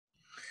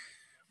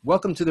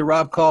Welcome to the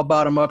Rob Call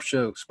Bottom Up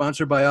Show,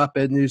 sponsored by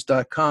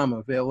opednews.com,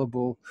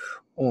 available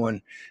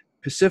on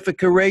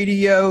Pacifica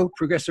Radio,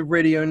 Progressive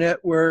Radio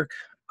Network,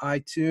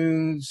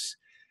 iTunes,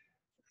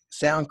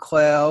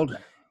 SoundCloud,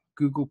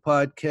 Google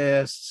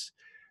Podcasts,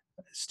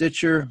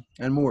 Stitcher,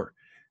 and more.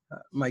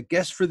 My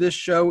guest for this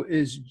show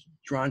is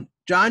John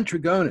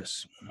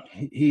Trigonis.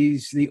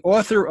 He's the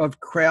author of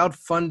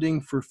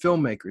Crowdfunding for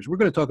Filmmakers. We're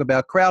going to talk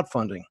about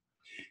crowdfunding.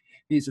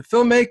 He's a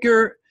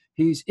filmmaker.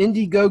 He's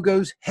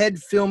Indiegogo's head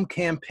film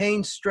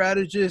campaign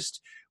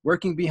strategist,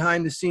 working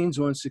behind the scenes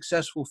on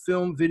successful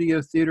film, video,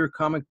 theater,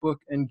 comic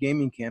book, and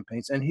gaming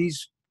campaigns. And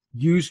he's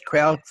used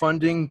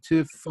crowdfunding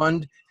to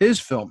fund his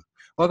film.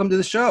 Welcome to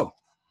the show.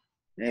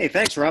 Hey,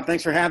 thanks, Rob.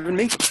 Thanks for having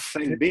me.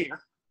 Excited to be here.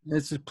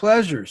 It's a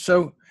pleasure.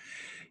 So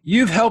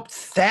you've helped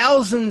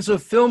thousands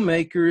of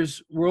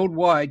filmmakers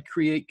worldwide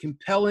create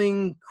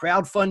compelling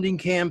crowdfunding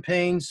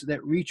campaigns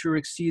that reach or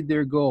exceed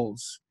their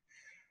goals.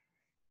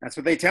 That's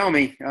what they tell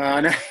me.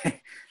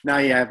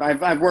 Yeah,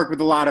 I've worked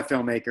with a lot of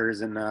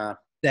filmmakers and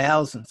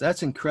thousands.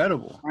 That's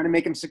incredible. Trying to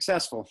make them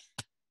successful.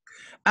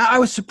 I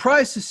was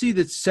surprised to see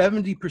that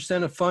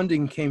 70% of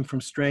funding came from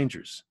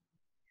strangers.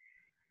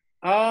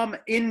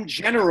 In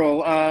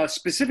general,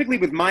 specifically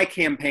with my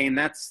campaign,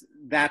 that's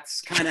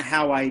kind of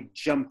how I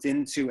jumped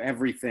into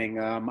everything.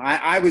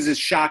 I was as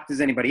shocked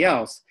as anybody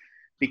else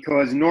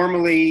because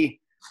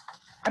normally,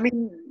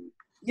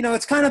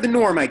 it's kind of the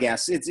norm, I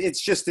guess. It's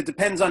just, it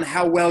depends on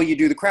how well you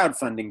do the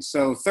crowdfunding.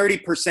 So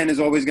 30% is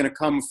always going to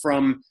come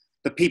from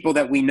the people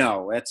that we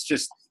know. That's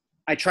just,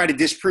 I try to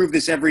disprove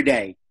this every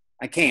day.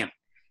 I can't.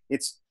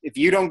 It's, if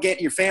you don't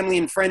get your family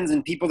and friends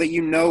and people that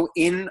you know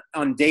in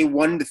on day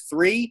 1 to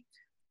 3,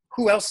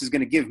 who else is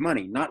going to give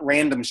money? Not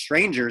random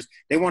strangers.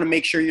 They want to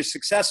make sure you're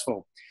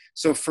successful.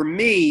 So for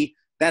me,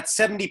 that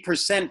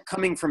 70%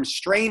 coming from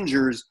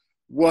strangers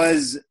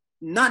was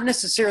not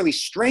necessarily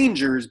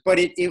strangers, but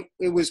it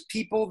was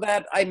people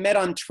that I met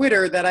on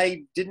Twitter that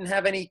I didn't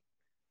have any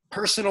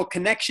personal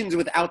connections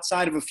with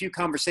outside of a few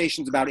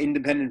conversations about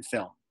independent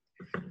film.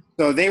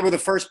 So they were the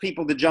first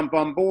people to jump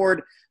on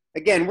board.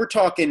 Again, we're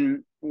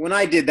talking, when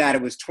I did that,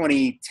 it was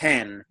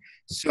 2010.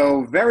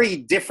 So very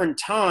different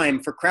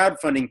time for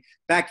crowdfunding.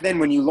 Back then,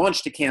 when you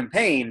launched a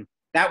campaign,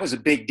 that was a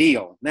big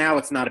deal. Now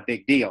it's not a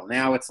big deal.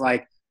 Now it's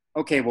like,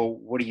 okay, well,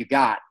 what do you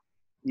got?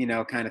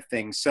 Kind of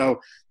thing. So,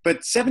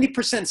 but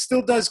 70%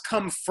 still does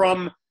come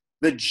from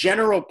the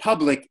general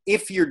public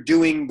if you're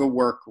doing the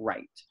work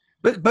right.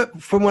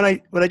 But from what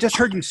I just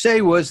heard you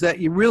say was that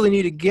you really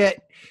need to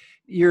get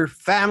your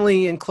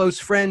family and close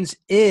friends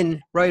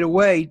in right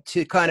away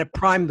to kind of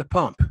prime the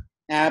pump.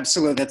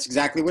 Absolutely. That's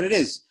exactly what it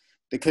is.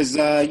 Because,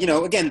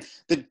 again,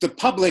 the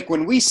public,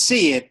 when we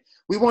see it,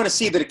 we want to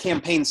see that a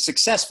campaign's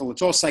successful.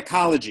 It's all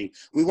psychology.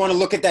 We want to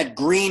look at that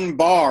green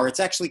bar. It's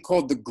actually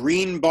called the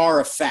green bar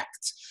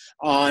effect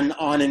on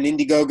an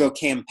Indiegogo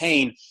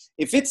campaign.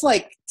 If it's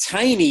like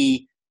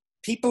tiny,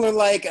 people are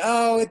like,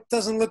 oh, it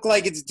doesn't look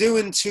like it's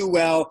doing too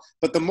well.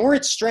 But the more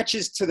it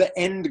stretches to the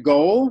end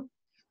goal,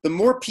 the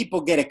more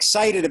people get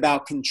excited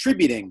about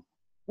contributing.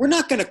 We're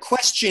not going to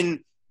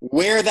question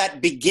where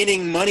that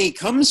beginning money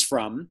comes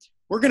from.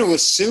 We're going to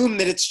assume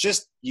that it's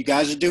just, you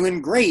guys are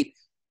doing great.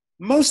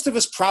 Most of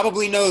us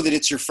probably know that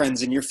it's your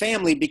friends and your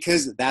family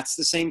because that's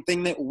the same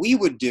thing that we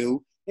would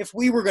do if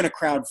we were going to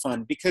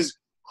crowdfund, because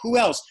who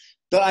else?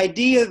 The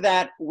idea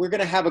that we're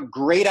going to have a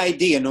great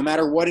idea no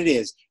matter what it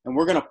is, and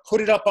we're going to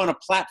put it up on a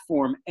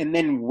platform and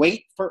then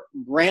wait for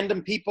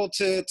random people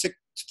to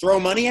throw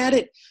money at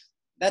it,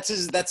 that's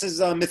as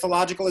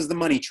mythological as the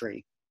money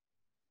tree.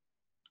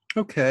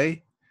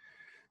 Okay.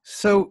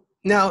 So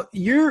now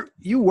you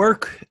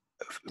work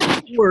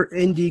for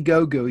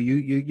Indiegogo.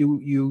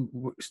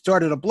 You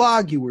started a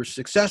blog. You were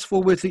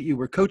successful with it. You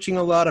were coaching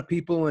a lot of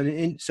people,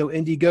 and so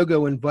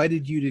Indiegogo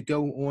invited you to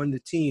go on the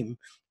team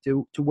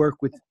to work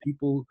with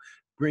people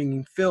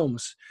bringing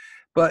films.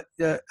 But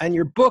and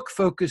your book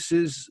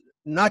focuses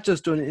not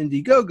just on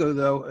Indiegogo,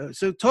 though.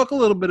 So talk a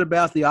little bit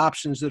about the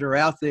options that are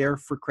out there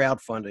for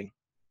crowdfunding.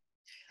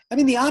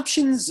 The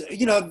options,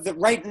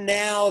 right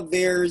now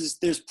there's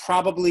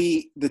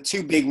probably the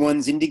 2 big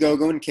ones,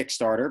 Indiegogo and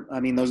Kickstarter.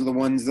 Those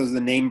are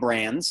the name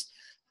brands.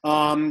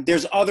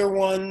 There's other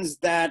ones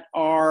that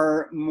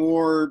are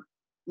more,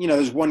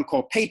 there's one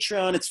called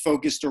Patreon. It's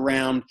focused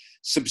around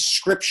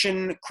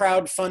subscription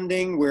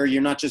crowdfunding, where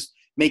you're not just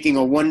making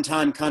a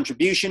one-time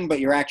contribution, but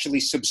you're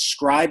actually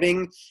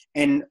subscribing,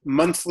 and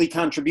monthly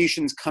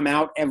contributions come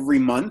out every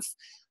month.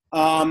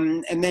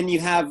 And then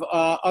you have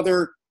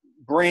other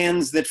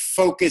brands that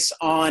focus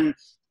on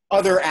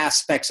other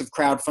aspects of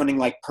crowdfunding,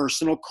 like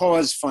personal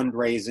cause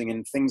fundraising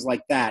and things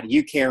like that.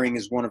 UCaring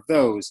is one of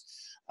those.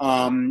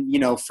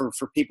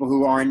 For people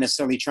who aren't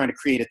necessarily trying to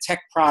create a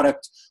tech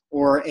product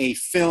or a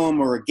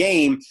film or a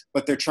game,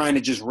 but they're trying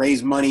to just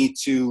raise money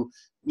to,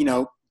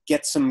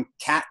 get some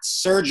cat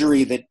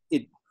surgery that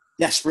it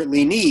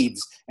desperately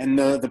needs, and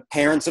the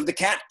parents of the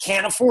cat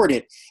can't afford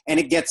it. And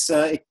it gets,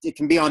 it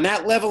can be on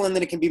that level, and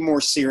then it can be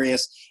more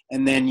serious.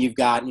 And then you've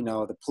got,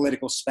 the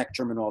political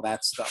spectrum and all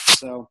that stuff.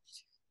 So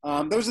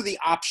those are the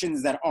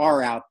options that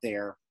are out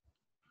there.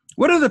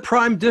 What are the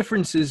prime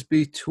differences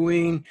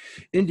between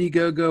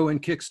Indiegogo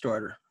and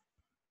Kickstarter?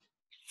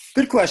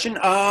 Good question.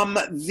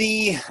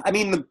 The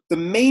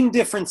main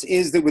difference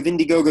is that with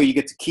Indiegogo, you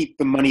get to keep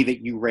the money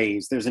that you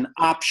raise. There's an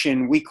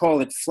option, we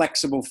call it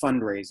flexible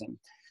fundraising,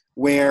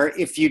 where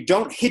if you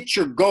don't hit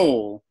your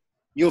goal,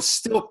 you'll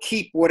still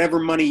keep whatever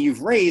money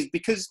you've raised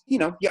because, you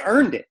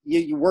earned it.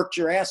 You worked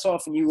your ass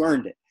off and you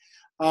earned it.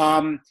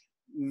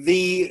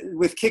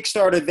 With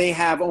Kickstarter, they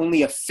have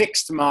only a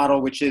fixed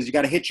model, which is you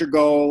got to hit your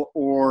goal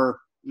or,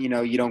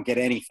 you don't get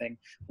anything.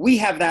 We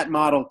have that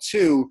model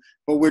too,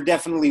 but we're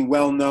definitely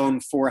well known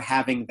for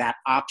having that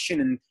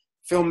option, and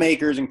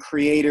filmmakers and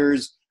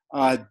creators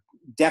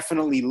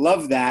definitely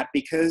love that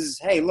because,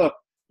 hey, look,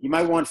 you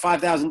might want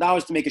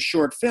 $5,000 to make a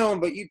short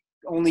film, but you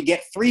only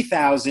get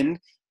 $3,000.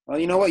 Well,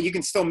 you know what? You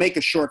can still make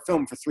a short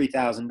film for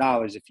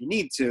 $3,000 if you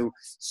need to.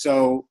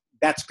 So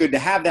that's good to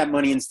have that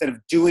money instead of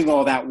doing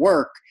all that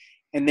work,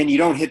 and then you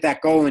don't hit that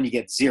goal and you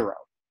get zero.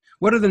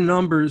 What are the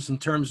numbers in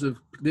terms of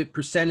the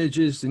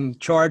percentages and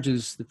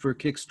charges for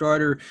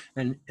Kickstarter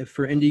and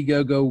for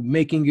Indiegogo,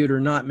 making it or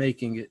not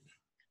making it?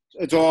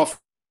 It's all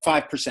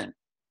 5%.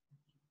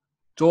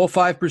 It's all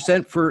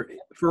 5% for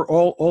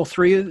all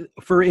three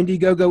for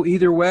Indiegogo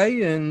either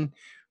way, and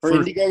for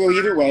Indiegogo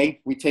either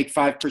way, we take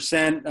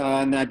 5%,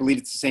 and I believe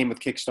it's the same with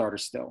Kickstarter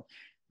still.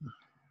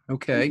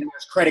 Okay. And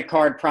there's credit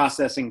card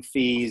processing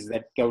fees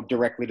that go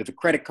directly to the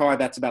credit card.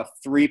 That's about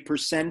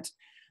 3%.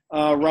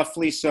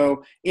 Roughly.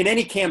 So in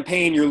any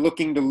campaign, you're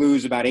looking to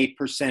lose about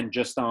 8%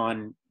 just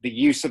on the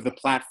use of the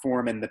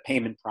platform and the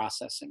payment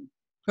processing.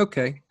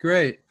 Okay,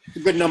 great. It's a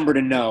good number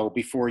to know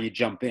before you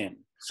jump in.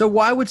 So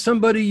why would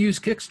somebody use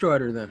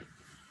Kickstarter then?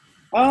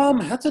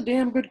 That's a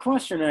damn good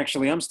question,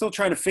 actually. I'm still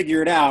trying to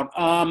figure it out.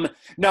 At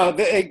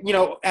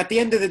the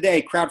end of the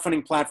day,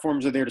 crowdfunding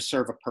platforms are there to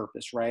serve a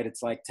purpose, right?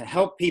 It's like to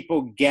help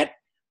people get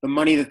the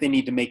money that they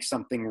need to make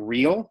something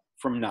real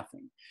from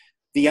nothing.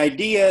 The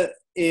idea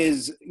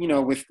is,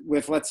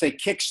 with let's say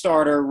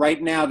Kickstarter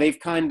right now, they've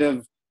kind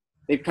of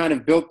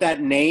built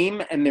that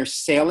name and they're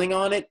sailing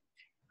on it,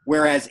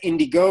 whereas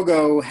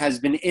Indiegogo has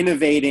been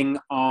innovating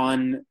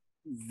on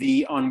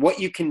what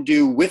you can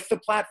do with the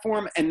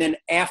platform and then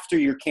after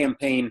your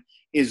campaign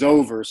is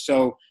over.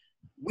 So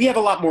we have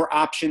a lot more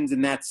options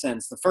in that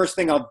sense. The first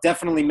thing I'll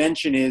definitely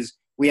mention is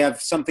we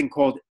have something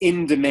called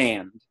in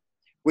demand,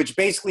 which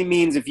basically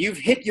means if you've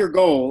hit your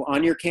goal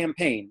on your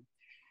campaign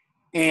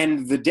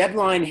and the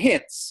deadline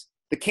hits,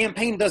 the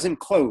campaign doesn't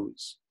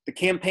close. The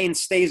campaign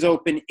stays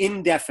open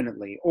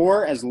indefinitely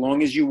or as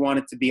long as you want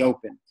it to be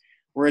open.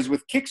 Whereas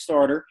with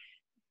Kickstarter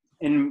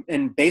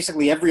and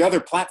basically every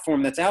other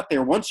platform that's out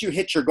there, once you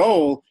hit your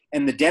goal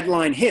and the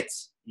deadline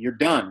hits, you're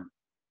done.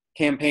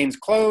 Campaign's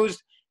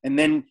closed, and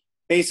then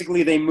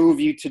basically they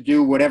move you to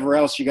do whatever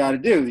else you got to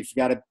do. If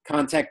you got to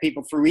contact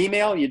people through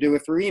email, you do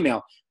it through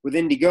email. With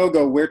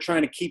Indiegogo, we're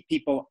trying to keep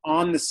people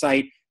on the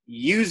site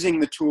using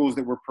the tools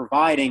that we're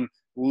providing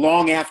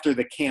long after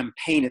the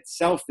campaign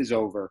itself is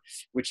over,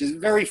 which is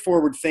very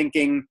forward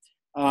thinking,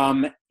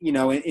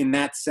 in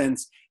that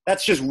sense.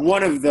 That's just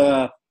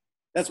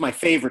that's my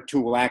favorite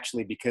tool,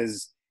 actually,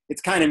 because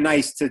it's kind of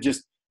nice to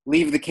just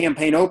leave the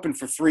campaign open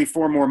for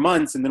 3-4 more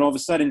months, and then all of a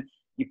sudden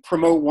you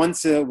promote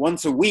once a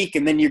week,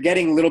 and then you're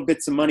getting little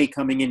bits of money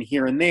coming in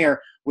here and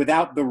there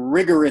without the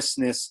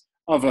rigorousness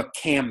of a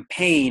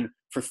campaign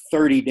for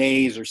 30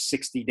 days or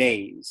 60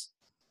 days,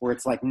 where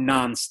it's like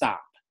nonstop.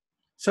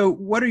 So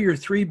what are your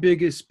 3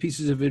 biggest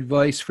pieces of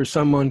advice for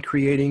someone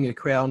creating a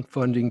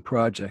crowdfunding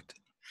project?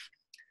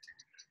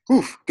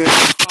 Oof, good.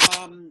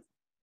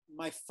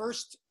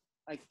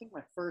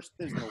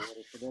 There's no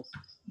order for this.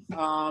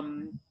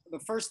 The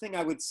first thing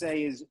I would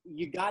say is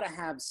you got to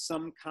have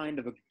some kind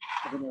of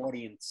an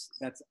audience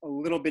that's a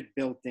little bit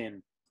built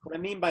in. What I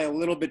mean by a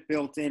little bit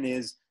built in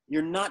is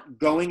you're not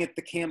going at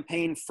the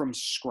campaign from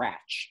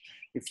scratch.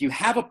 If you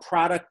have a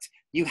product,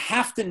 you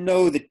have to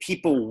know that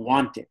people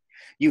want it.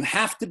 You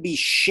have to be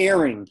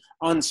sharing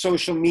on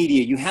social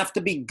media. You have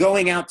to be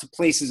going out to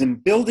places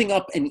and building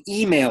up an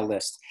email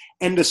list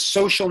and a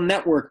social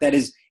network that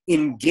is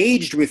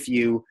engaged with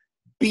you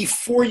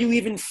before you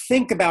even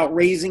think about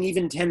raising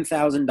even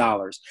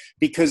 $10,000.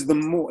 Because the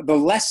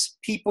less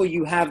people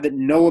you have that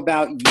know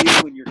about you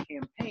and your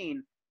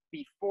campaign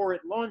before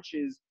it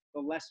launches,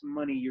 the less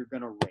money you're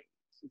going to raise.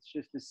 It's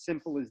just as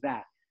simple as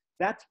that.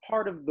 That's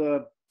part of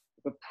the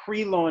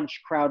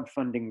pre-launch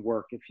crowdfunding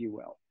work, if you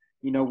will.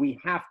 We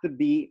have to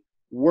be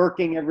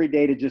working every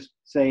day to just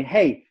say,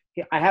 hey,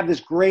 I have this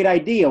great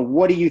idea.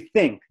 What do you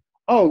think?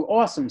 Oh,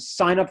 awesome.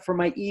 Sign up for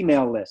my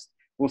email list.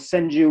 We'll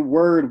send you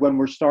word when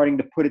we're starting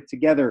to put it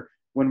together,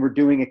 when we're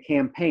doing a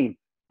campaign.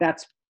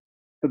 That's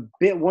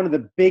one of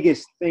the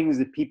biggest things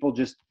that people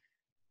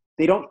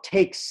they don't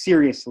take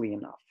seriously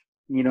enough,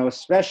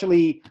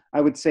 especially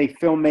I would say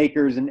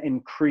filmmakers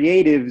and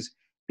creatives,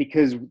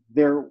 because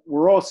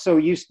we're all so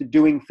used to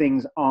doing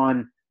things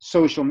on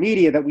social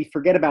media that we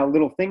forget about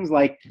little things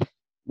like,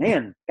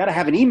 man, got to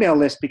have an email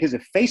list, because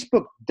if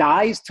Facebook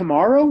dies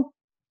tomorrow,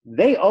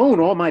 they own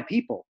all my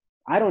people.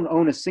 I don't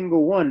own a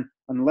single one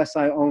unless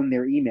I own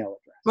their email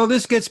address. Well,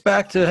 this gets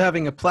back to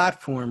having a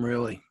platform,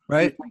 really,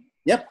 right?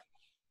 Yep.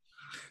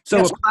 So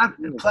Yes.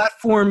 a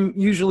platform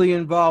usually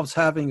involves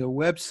having a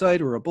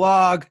website or a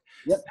blog,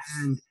 Yep.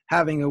 and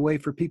having a way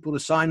for people to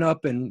sign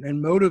up,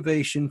 and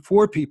motivation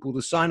for people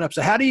to sign up.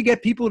 So how do you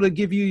get people to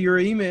give you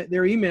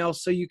their emails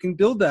so you can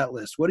build that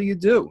list? What do you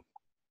do?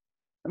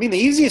 I mean, the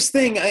easiest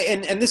thing,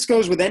 and this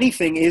goes with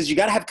anything, is you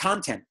got to have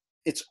content.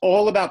 It's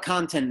all about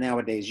content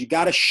nowadays. You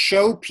got to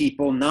show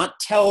people, not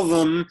tell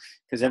them,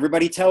 because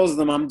everybody tells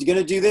them, I'm going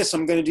to do this,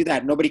 I'm going to do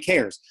that. Nobody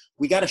cares.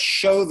 We got to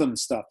show them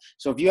stuff.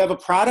 So if you have a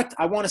product,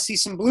 I want to see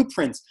some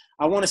blueprints.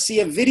 I want to see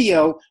a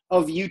video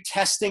of you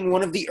testing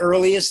one of the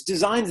earliest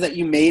designs that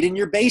you made in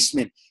your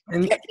basement.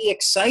 And get me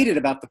excited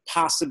about the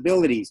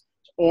possibilities.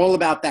 It's all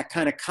about that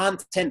kind of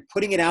content,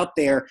 putting it out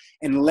there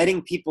and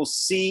letting people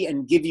see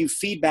and give you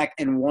feedback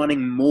and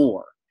wanting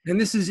more. And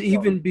this is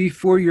even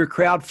before your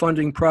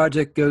crowdfunding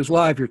project goes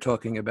live, you're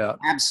talking about.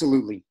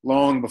 Absolutely.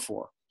 Long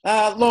before.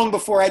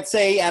 I'd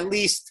say at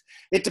least,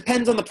 it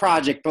depends on the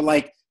project, but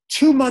like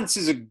 2 months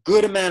is a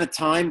good amount of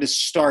time to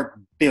start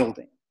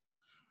building.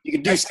 You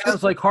can do. That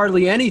sounds like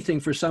hardly anything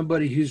for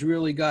somebody who's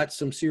really got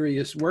some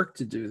serious work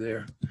to do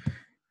there.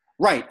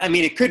 Right. I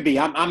mean, it could be.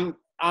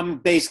 I'm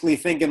basically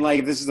thinking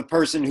like, if this is a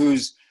person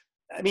who's,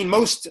 I mean,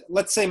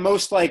 let's say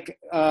most like,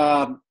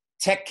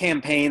 tech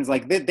campaigns,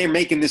 like they're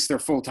making this their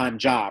full-time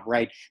job,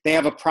 right? They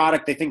have a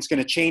product they think is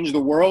going to change the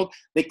world.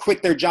 They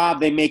quit their job.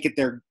 They make it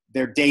their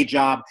day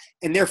job,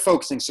 and they're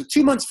focusing. So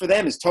 2 months for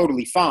them is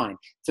totally fine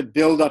to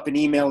build up an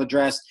email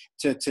address,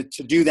 to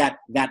do that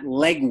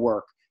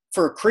legwork.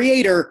 For a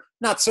creator,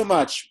 not so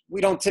much. We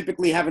don't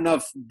typically have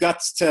enough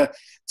guts to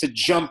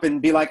jump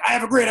and be like, I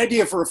have a great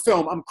idea for a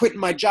film. I'm quitting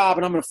my job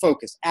and I'm going to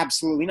focus.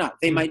 Absolutely not.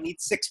 They might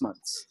need 6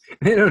 months.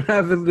 They don't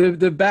have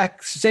the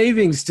back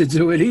savings to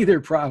do it either,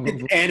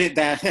 probably. And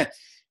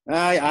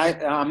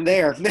I'm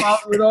there.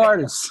 With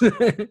artists.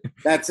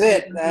 That's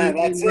it.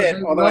 That's it.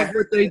 They love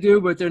what they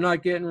do, but they're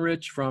not getting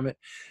rich from it.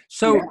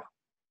 So, yeah.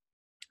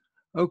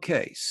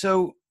 Okay.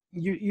 So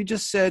you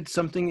just said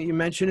something that you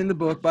mentioned in the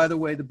book. By the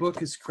way, the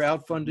book is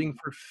Crowdfunding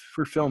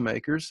for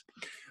Filmmakers.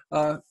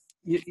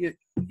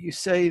 You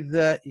say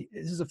that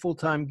this is a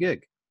full-time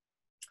gig.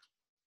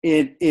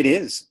 It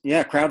is.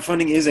 Yeah.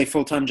 Crowdfunding is a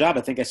full-time job.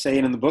 I think I say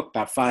it in the book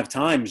about 5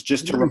 times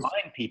just to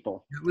remind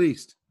people. At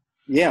least.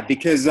 Yeah,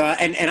 because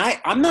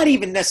I'm not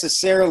even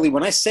necessarily,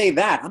 when I say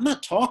that, I'm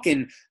not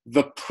talking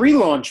the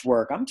pre-launch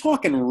work. I'm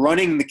talking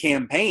running the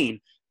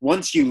campaign.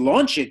 Once you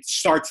launch it,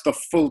 starts the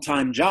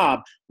full-time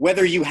job,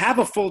 whether you have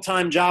a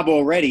full-time job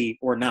already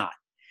or not.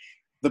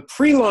 The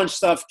pre-launch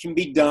stuff can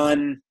be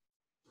done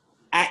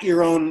at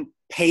your own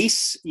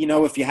pace. You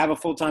know, if you have a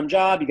full-time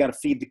job, you got to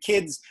feed the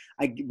kids.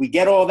 We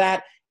get all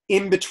that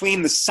in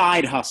between the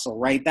side hustle,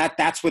 right?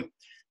 That's what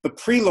the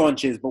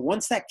pre-launch is. But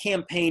once that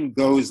campaign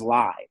goes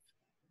live,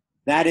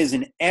 that is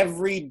an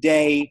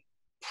everyday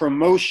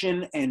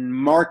promotion and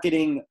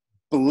marketing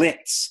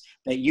blitz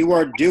that you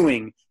are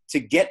doing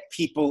to get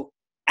people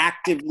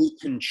actively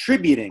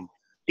contributing.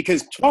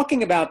 Because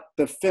talking about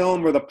the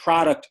film or the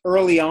product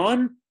early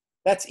on,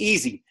 that's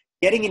easy.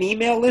 Getting an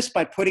email list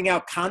by putting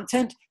out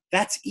content,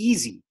 that's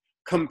easy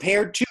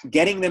compared to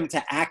getting them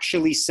to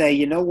actually say,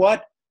 you know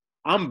what,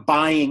 I'm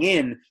buying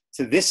in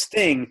to this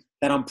thing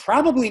that I'm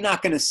probably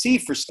not going to see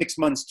for 6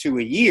 months to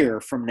a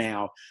year from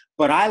now,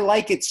 but I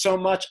like it so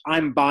much,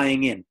 I'm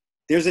buying in.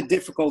 There's a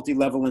difficulty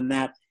level in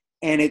that.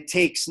 And it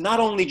takes not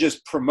only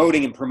just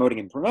promoting,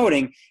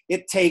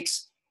 it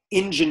takes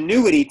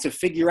ingenuity to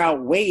figure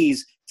out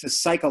ways to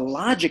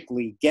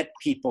psychologically get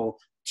people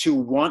to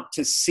want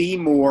to see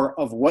more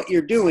of what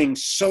you're doing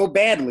so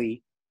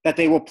badly that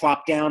they will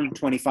plop down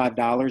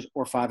 $25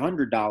 or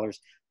 $500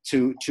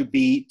 to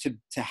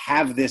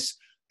have this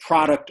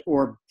product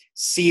or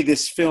see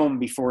this film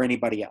before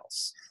anybody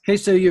else. Okay,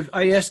 so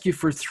I asked you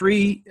for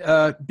 3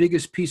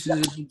 biggest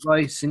pieces of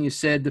advice, and you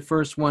said the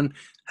first one,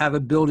 have a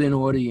built-in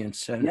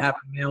audience and have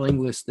a mailing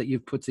list that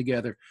you've put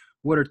together.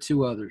 What are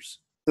 2 others?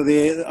 So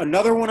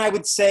another one I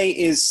would say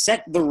is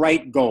set the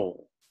right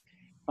goal.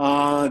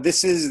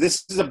 This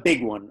is a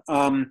big one.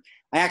 I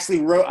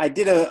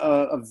did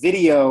a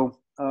video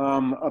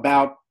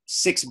about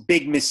 6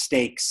 big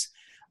mistakes.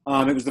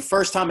 It was the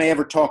first time I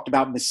ever talked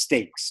about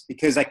mistakes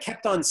because I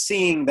kept on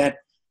seeing that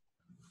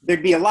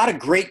there'd be a lot of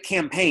great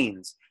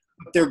campaigns,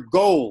 but their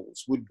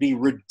goals would be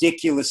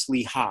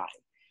ridiculously high.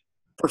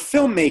 For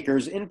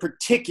filmmakers in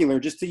particular,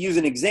 just to use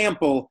an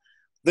example,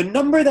 the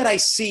number that I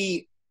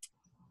see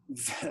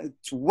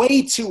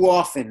way too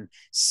often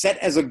set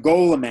as a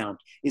goal amount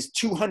is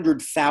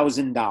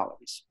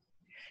 $200,000.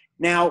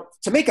 Now,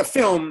 to make a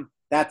film,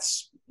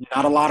 that's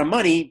not a lot of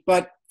money,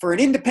 but for an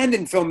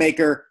independent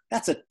filmmaker,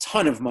 that's a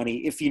ton of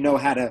money if you know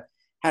how to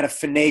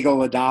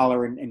finagle a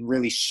dollar and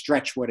really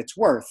stretch what it's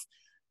worth.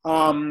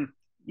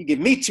 You give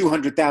me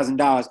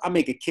 $200,000, I'll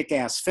make a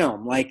kick-ass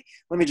film. Like,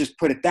 let me just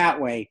put it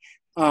that way,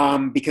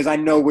 because I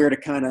know where to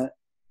kind of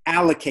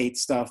allocate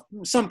stuff.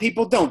 Some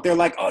people don't. They're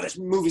like, oh, this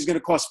movie's going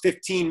to cost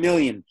 $15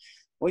 million.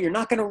 Well, you're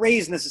not going to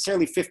raise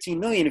necessarily $15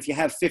 million if you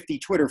have 50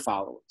 Twitter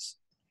followers.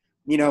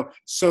 You know,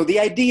 so the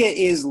idea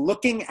is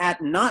looking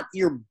at not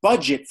your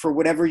budget for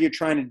whatever you're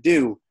trying to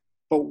do,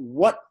 but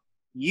what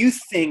you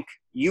think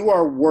you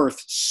are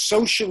worth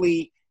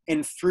socially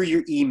and through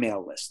your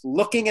email list.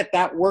 Looking at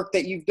that work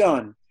that you've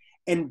done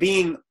and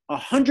being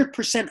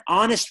 100%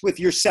 honest with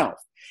yourself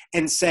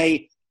and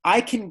say,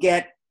 I can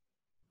get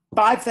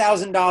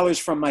 $5,000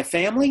 from my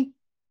family,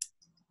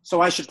 so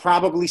I should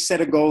probably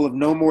set a goal of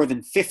no more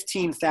than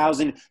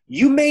 $15,000.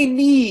 You may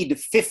need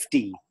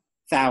 $50,000.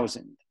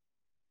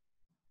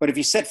 But if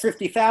you set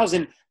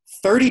 $50,000,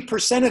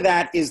 30% of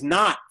that is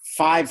not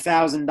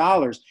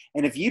 $5,000.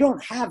 And if you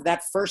don't have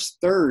that first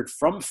third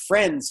from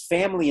friends,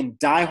 family, and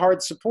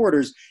diehard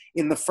supporters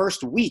in the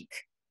first week,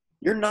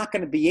 you're not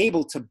going to be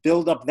able to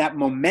build up that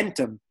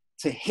momentum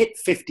to hit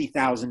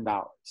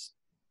 $50,000.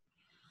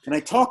 And I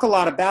talk a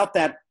lot about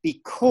that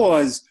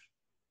because,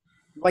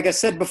 like I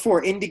said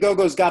before,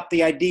 Indiegogo's got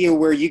the idea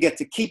where you get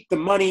to keep the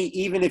money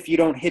even if you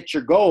don't hit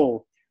your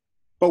goal.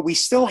 But we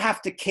still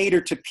have to cater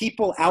to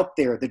people out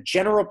there, the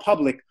general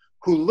public,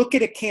 who look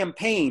at a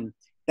campaign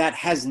that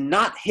has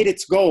not hit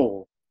its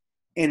goal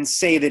and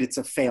say that it's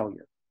a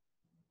failure.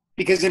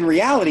 Because in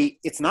reality,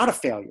 it's not a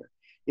failure.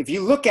 If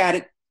you look at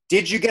it,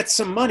 did you get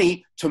some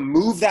money to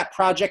move that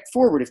project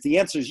forward? If the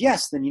answer is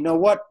yes, then you know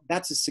what?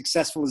 That's as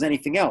successful as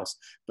anything else.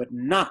 But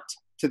not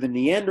to the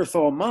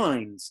Neanderthal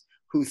minds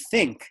who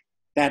think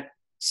that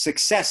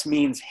success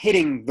means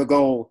hitting the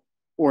goal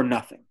or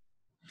nothing.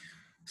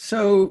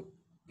 So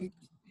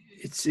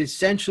it's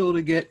essential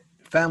to get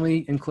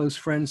family and close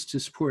friends to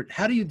support.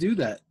 How do you do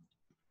that?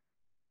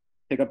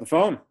 Pick up the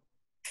phone.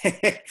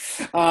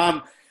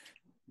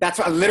 That's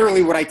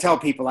literally what I tell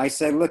people. I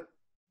say, look,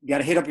 you got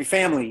to hit up your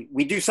family.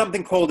 We do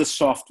something called a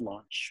soft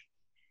launch.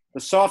 The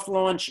soft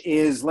launch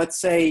is, let's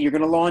say you're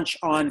going to launch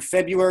on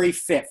February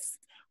 5th.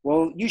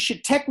 Well, you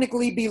should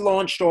technically be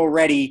launched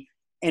already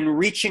and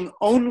reaching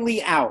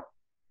only out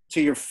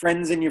to your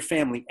friends and your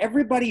family,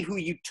 everybody who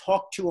you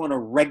talk to on a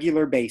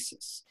regular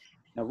basis.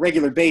 Now,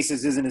 regular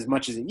basis isn't as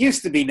much as it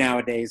used to be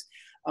nowadays,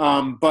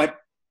 but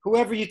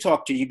whoever you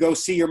talk to, you go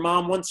see your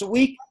mom once a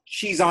week,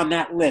 she's on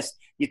that list.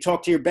 You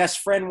talk to your best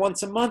friend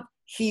once a month,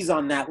 he's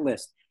on that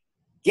list.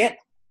 Get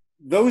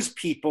those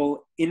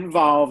people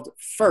involved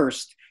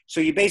first. So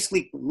you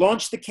basically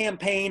launch the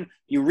campaign,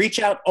 you reach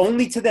out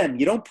only to them.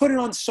 You don't put it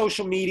on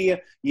social media,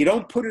 you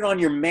don't put it on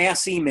your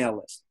mass email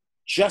list,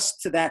 just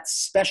to that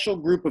special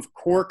group of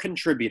core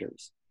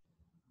contributors.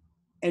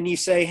 And you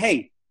say,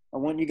 hey, I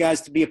want you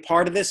guys to be a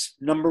part of this.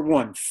 Number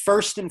one,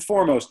 first and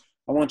foremost,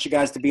 I want you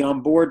guys to be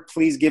on board.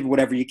 Please give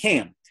whatever you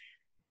can.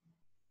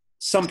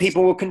 Some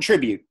people will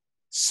contribute.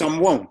 Some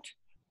won't.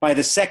 By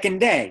the second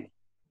day,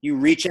 you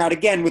reach out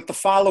again with the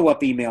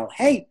follow-up email.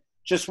 Hey,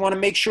 just want to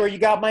make sure you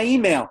got my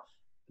email.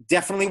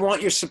 Definitely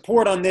want your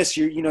support on this.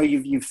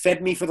 You've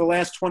fed me for the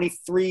last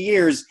 23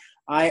 years,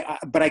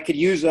 but I could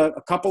use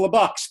a couple of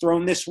bucks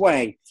thrown this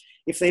way.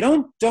 If they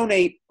don't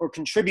donate or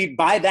contribute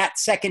by that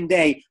second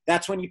day,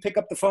 that's when you pick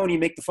up the phone, you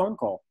make the phone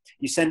call.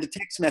 You send a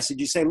text message.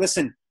 You say,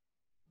 listen,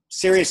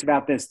 serious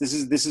about this. This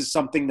is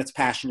something that's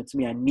passionate to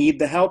me. I need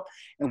the help,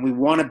 and we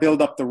want to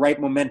build up the right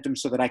momentum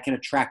so that I can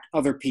attract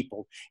other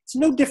people. It's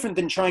no different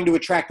than trying to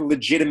attract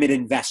legitimate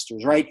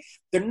investors, right?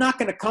 They're not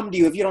going to come to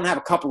you if you don't have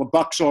a couple of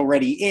bucks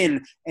already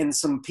in and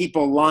some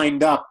people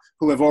lined up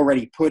who have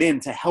already put in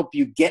to help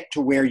you get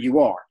to where you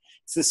are.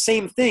 It's the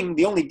same thing.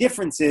 The only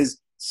difference is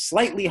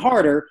slightly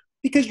harder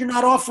because you're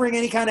not offering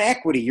any kind of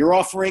equity. You're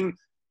offering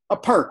a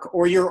perk,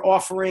 or you're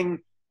offering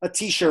a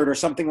t-shirt or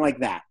something like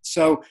that.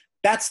 So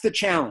that's the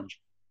challenge.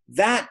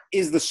 That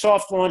is the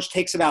soft launch.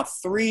 Takes about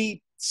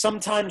 3,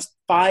 sometimes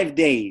 5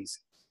 days.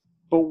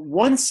 But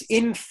once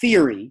in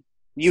theory,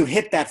 you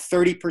hit that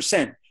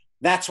 30%,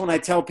 that's when I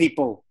tell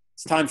people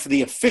it's time for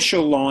the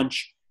official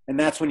launch. And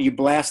that's when you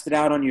blast it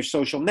out on your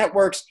social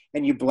networks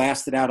and you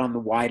blast it out on the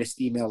widest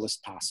email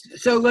list possible.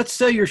 So let's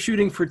say you're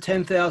shooting for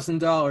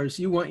 $10,000.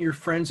 You want your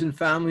friends and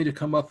family to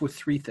come up with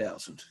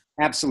 $3,000.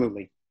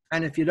 Absolutely.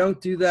 And if you don't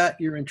do that,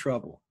 you're in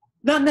trouble.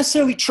 Not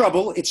necessarily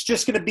trouble. It's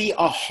just going to be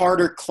a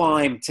harder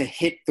climb to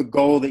hit the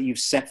goal that you've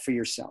set for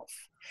yourself.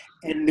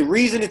 And the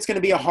reason it's going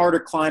to be a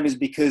harder climb is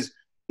because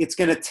it's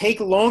going to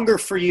take longer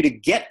for you to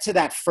get to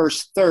that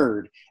first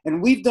third.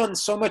 And we've done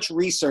so much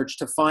research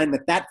to find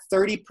that that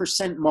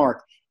 30%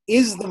 mark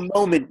is the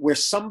moment where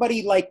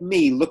somebody like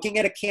me looking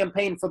at a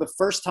campaign for the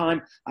first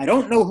time, I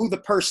don't know who the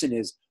person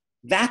is.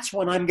 That's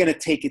when I'm going to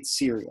take it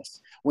serious.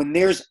 When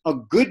there's a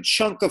good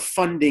chunk of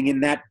funding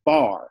in that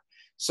bar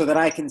so that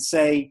I can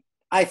say,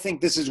 I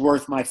think this is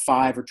worth my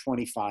 $5 or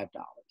 $25.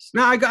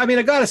 Now, I got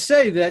to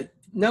say that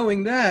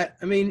knowing that,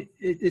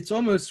 it's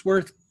almost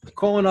worth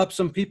calling up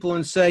some people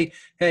and say,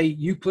 hey,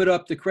 you put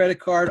up the credit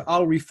card,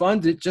 I'll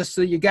refund it, just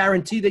so you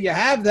guarantee that you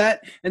have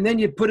that. And then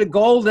you put a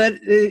goal that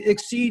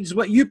exceeds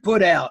what you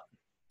put out.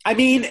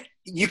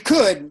 You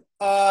could,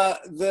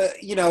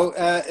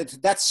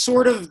 that's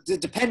sort of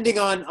depending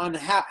on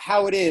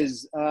how it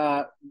is.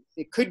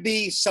 It could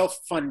be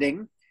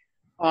self-funding.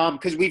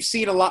 Because we've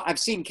seen I've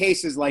seen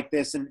cases like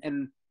this,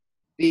 and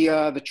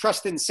the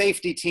trust and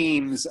safety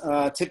teams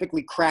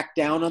typically crack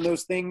down on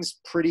those things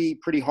pretty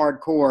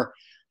hardcore,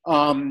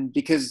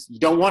 because you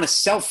don't want to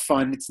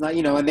self-fund. It's not,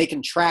 and they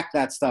can track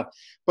that stuff.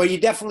 But you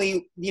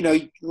definitely,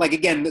 like,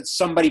 again, that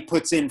somebody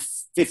puts in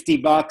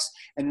 $50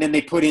 and then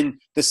the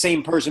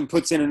same person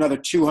puts in another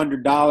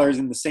 $200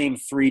 in the same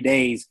 3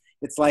 days.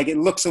 It's like, it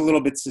looks a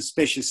little bit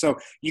suspicious. So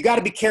you got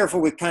to be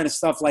careful with kind of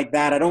stuff like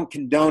that. I don't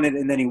condone it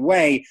in any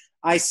way.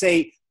 I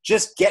say,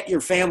 just get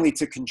your family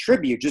to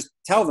contribute. Just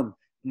tell them,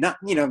 not,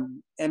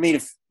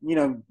 if,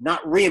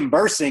 not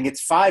reimbursing,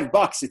 it's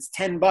 $5, it's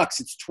 $10,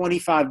 it's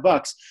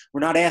 $25. We're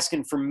not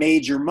asking for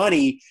major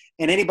money.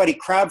 And anybody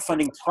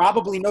crowdfunding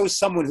probably knows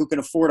someone who can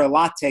afford a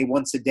latte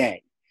once a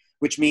day,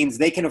 which means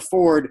they can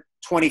afford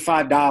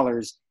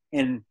 $25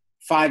 and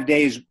 5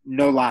 days,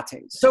 no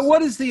lattes. So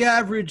what is the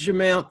average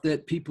amount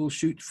that people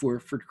shoot for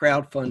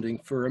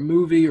crowdfunding for a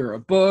movie or a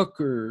book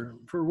or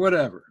for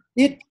whatever?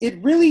 It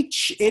really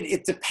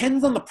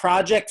depends on the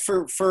project.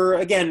 For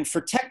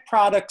tech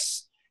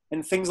products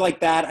and things like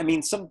that, I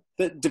mean,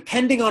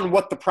 depending on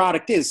what the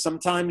product is,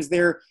 sometimes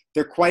they're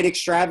quite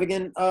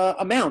extravagant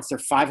amounts. They're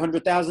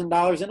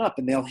 $500,000 and up,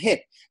 and they'll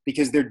hit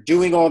because they're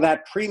doing all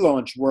that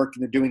pre-launch work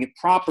and they're doing it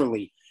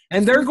properly.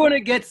 And they're going to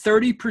get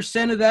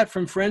 30% of that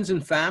from friends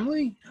and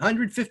family?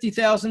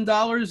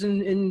 $150,000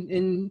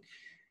 in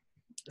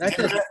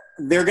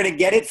they're going to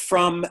get it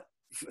from,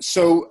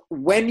 so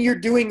when you're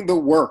doing the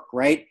work,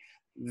 right,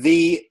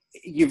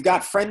 you've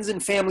got friends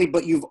and family,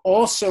 but you've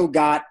also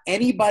got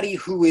anybody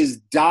who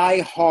is die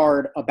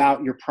hard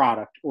about your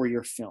product or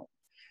your film.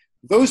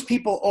 Those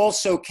people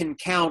also can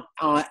count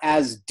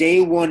as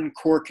day one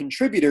core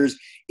contributors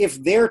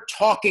if they're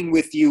talking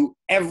with you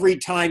every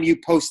time you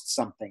post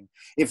something,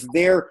 if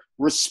they're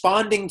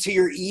responding to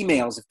your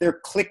emails, if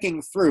they're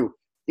clicking through.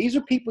 These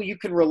are people you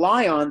can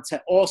rely on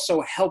to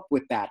also help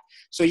with that.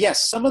 So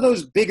yes, some of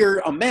those bigger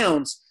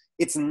amounts,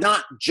 it's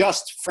not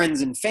just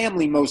friends and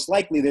family, most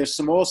likely. There's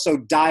some also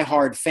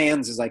diehard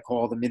fans, as I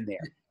call them, in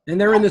there. And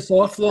they're in the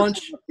soft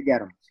launch? To get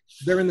them.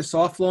 They're in the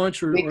soft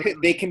launch?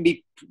 They can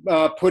be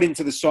put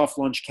into the soft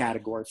launch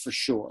category for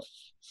sure.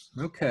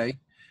 Okay.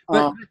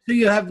 But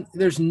so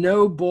there's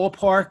no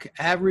ballpark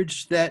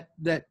average that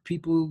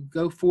people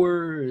go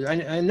for?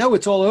 I know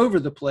it's all over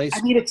the place.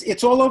 I mean,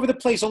 it's all over the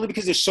place only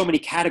because there's so many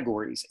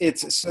categories.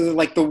 It's so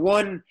like the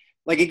one,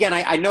 like, again,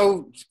 I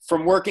know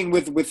from working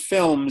with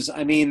films,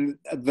 I mean,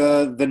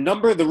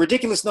 the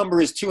ridiculous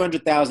number is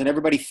 200,000.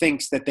 Everybody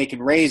thinks that they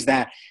can raise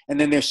that, and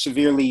then they're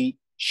severely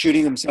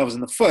shooting themselves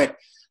in the foot.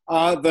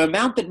 The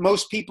amount that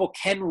most people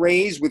can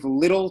raise with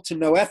little to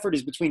no effort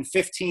is between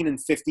 $15,000 and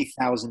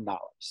 $50,000.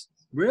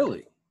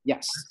 Really?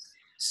 Yes.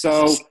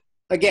 So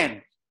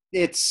again,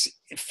 it's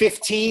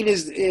 15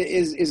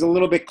 is a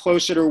little bit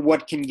closer to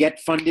what can get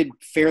funded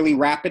fairly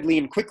rapidly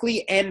and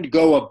quickly and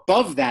go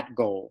above that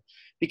goal.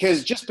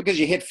 Because just because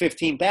you hit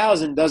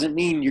 15,000 doesn't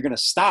mean you're going to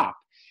stop.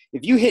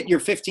 If you hit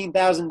your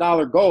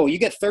 $15,000 goal, you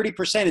get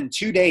 30% in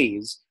 2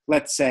 days,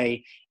 let's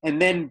say,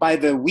 and then by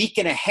the week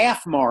and a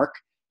half mark,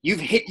 you've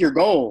hit your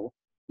goal.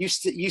 You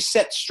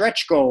set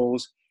stretch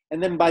goals,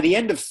 and then by the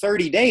end of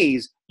 30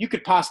 days, you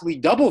could possibly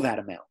double that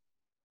amount.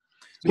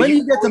 So when do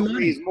you get the money?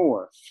 Raise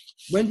more.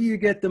 When do you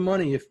get the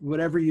money? If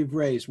whatever you've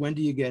raised, when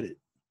do you get it?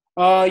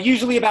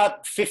 Usually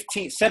about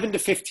 7 to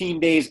 15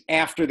 days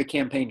after the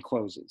campaign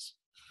closes.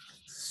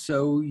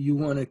 So you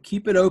want to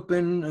keep it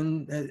open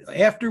and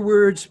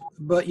afterwards,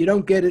 but you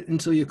don't get it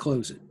until you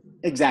close it.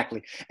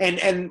 Exactly.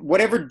 And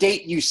whatever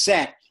date you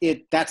set,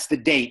 that's the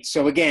date.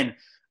 So again,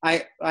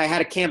 I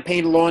had a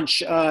campaign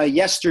launch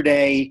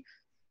yesterday.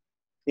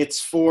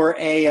 It's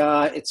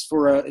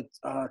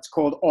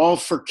called All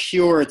for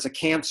Cure. It's a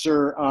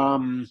cancer.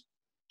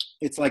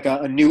 It's like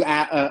a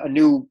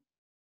new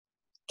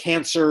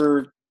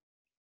cancer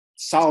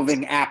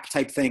solving app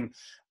type thing.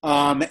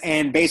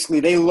 And basically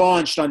they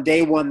launched on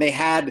day one. They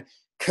had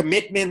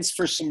commitments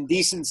for some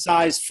decent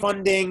sized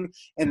funding,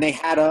 and they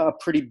had a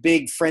pretty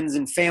big friends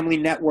and family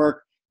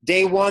network.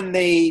 Day one,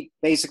 they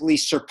basically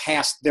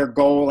surpassed their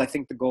goal. I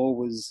think the goal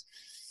was,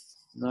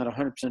 not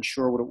 100%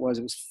 sure what it was.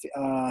 It was,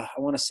 I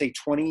want to say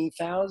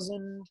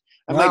 20,000.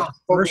 Wow,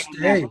 first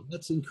day.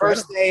 That's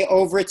incredible. First day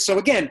over it. So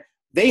again,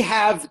 they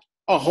have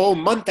a whole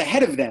month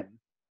ahead of them.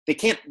 They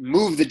can't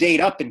move the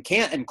date up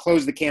and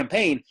close the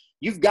campaign.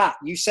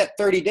 You set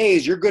 30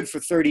 days, you're good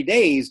for 30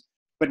 days,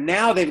 but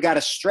now they've got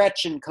to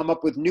stretch and come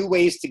up with new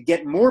ways to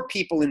get more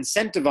people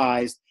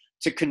incentivized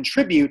to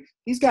contribute.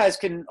 These guys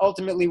can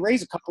ultimately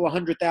raise a couple of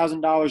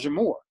 $100,000 or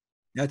more.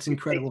 That's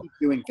incredible.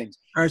 Doing things.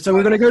 All right, so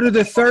we're going to go to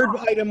the third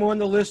item on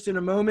the list in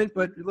a moment,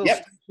 but a little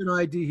Yep. station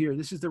ID here.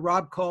 This is the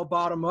Rob Call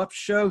Bottom Up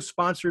Show,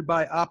 sponsored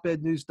by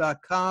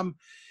opednews.com,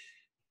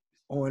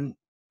 on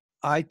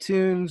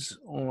iTunes,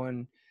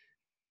 on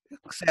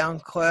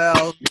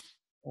SoundCloud,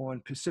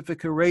 on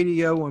Pacifica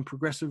Radio, on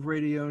Progressive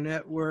Radio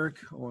Network,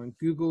 on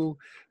Google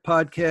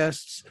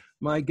Podcasts.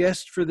 My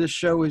guest for this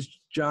show is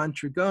John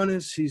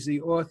Trigonis. He's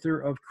the author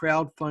of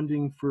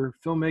Crowdfunding for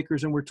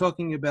Filmmakers, and we're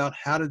talking about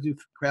how to do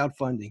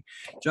crowdfunding.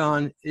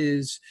 John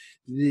is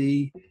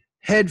the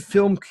head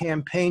film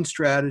campaign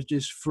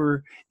strategist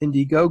for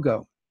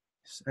Indiegogo.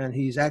 And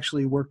he's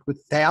actually worked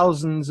with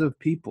thousands of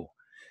people.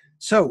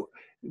 So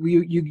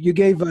you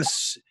gave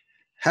us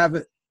have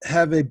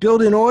a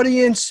built-in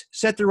audience,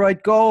 set the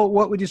right goal.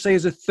 What would you say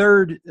is a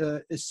third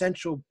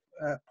essential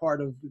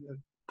part of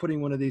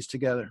putting one of these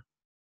together?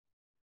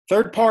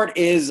 Third part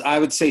is, I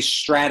would say,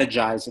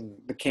 strategizing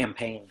the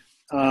campaign.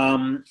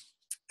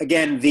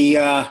 Again,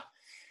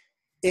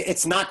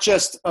 it's not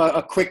just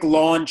a quick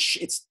launch.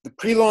 It's the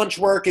pre-launch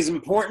work is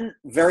important,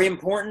 very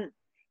important.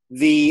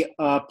 The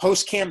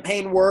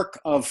post-campaign work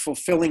of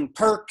fulfilling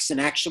perks and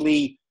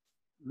actually,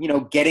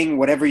 getting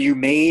whatever you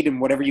made and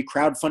whatever you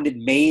crowdfunded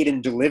made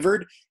and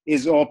delivered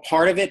is all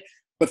part of it.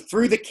 But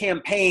through the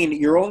campaign,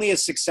 you're only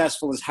as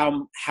successful as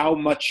how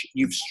much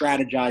you've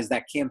strategized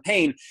that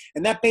campaign,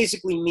 and that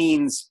basically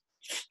means,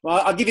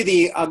 well, I'll give you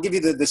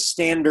the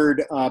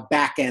standard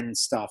back end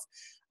stuff.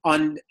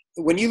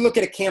 When you look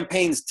at a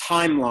campaign's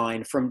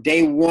timeline from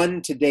day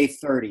 1 to day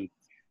 30,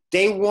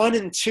 day 1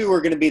 and 2 are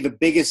going to be the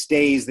biggest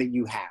days that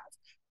you have,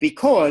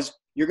 because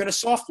you're going to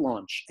soft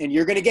launch and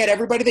you're going to get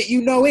everybody that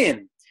you know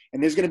in,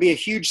 and there's going to be a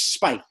huge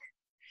spike.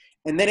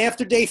 And then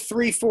after day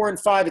 3, 4, and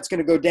 5, it's going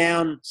to go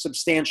down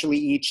substantially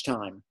each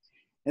time.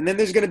 And then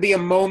there's going to be a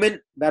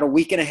moment about a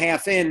week and a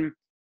half in,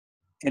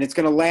 and it's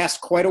going to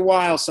last quite a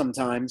while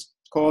sometimes.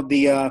 It's called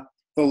the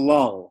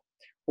lull,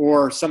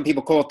 or some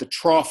people call it the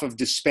trough of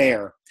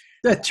despair.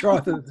 The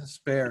trough of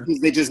despair.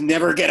 They just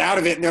never get out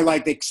of it,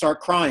 and they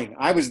start crying.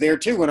 I was there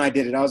too when I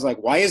did it. I was like,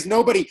 why is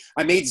nobody?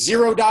 I made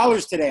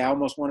 $0 today. I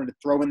almost wanted to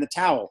throw in the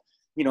towel,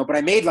 but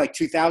I made like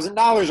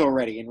 $2,000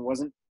 already, and it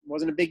wasn't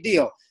a big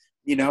deal,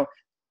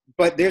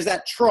 But there's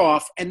that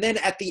trough, and then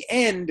at the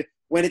end,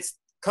 when it's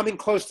coming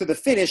close to the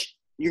finish,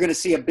 you're going to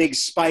see a big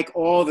spike.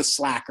 All the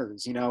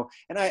slackers, and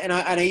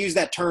I use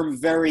that term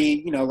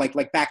very,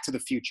 like Back to the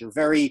Future,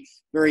 very,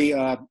 very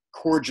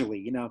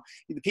cordially.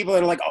 The people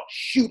that are like, oh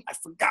shoot, I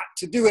forgot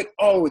to do it.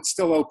 Oh, it's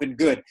still open.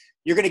 Good.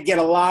 You're going to get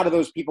a lot of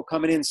those people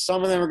coming in.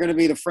 Some of them are going to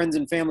be the friends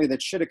and family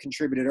that should have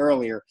contributed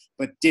earlier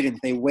but didn't.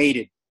 They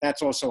waited.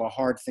 That's also a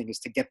hard thing, is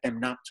to get them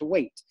not to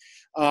wait.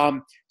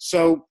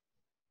 So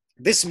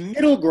this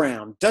middle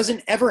ground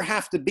doesn't ever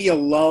have to be a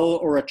lull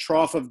or a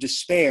trough of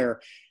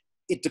despair.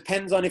 It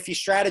depends on if you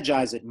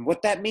strategize it. And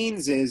what that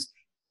means is,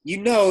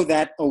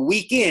 that a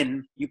week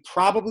in, you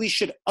probably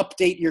should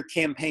update your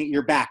campaign,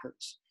 your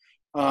backers,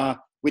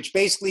 which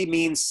basically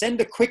means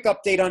send a quick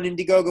update on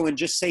Indiegogo and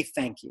just say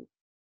thank you.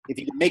 If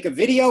you can make a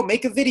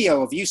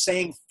video of you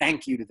saying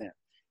thank you to them.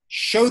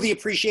 Show the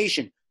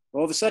appreciation.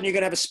 All of a sudden, you're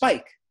going to have a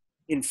spike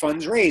in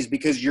funds raised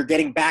because you're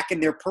getting back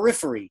in their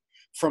periphery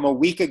from a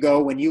week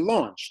ago when you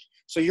launched.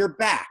 So you're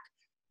back.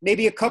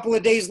 Maybe a couple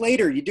of days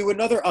later, you do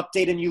another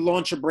update and you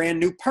launch a brand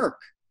new perk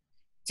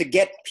to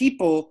get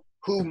people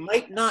who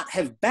might not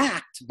have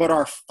backed but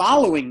are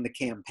following the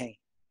campaign.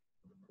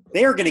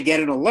 They're going to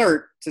get an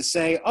alert to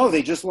say, oh,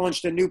 they just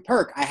launched a new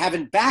perk. I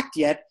haven't backed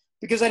yet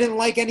because I didn't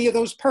like any of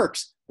those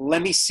perks.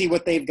 Let me see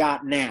what they've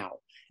got now.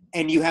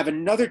 And you have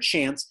another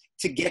chance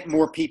to get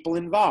more people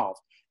involved.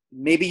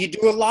 Maybe you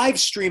do a live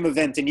stream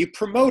event and you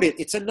promote it.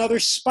 It's another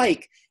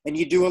spike. And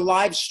you do a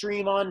live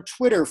stream on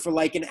Twitter for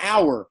like an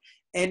hour.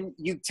 And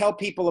you tell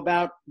people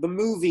about the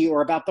movie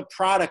or about the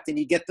product, and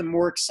you get them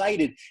more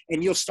excited,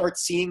 and you'll start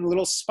seeing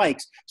little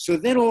spikes. So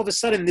then all of a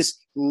sudden this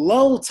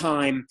lull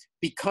time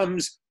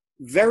becomes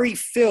very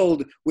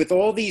filled with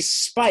all these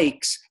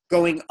spikes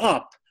going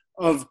up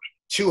of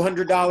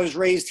 $200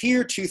 raised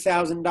here,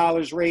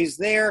 $2,000 raised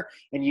there,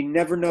 and you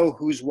never know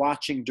who's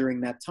watching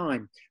during that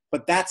time.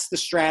 But that's the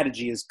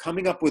strategy, is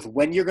coming up with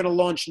when you're going to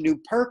launch new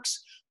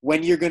perks,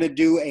 when you're going to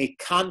do a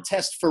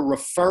contest for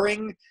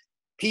referring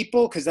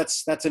people, because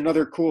that's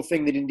another cool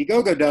thing that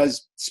Indiegogo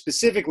does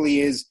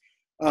specifically is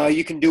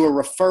you can do a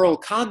referral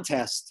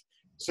contest.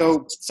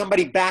 So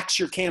somebody backs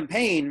your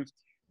campaign,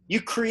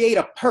 you create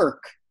a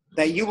perk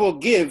that you will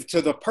give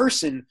to the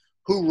person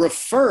who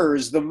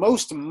refers the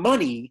most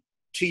money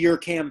to your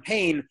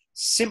campaign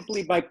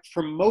simply by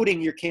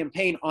promoting your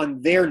campaign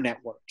on their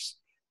networks.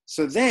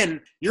 So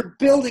then you're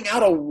building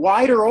out a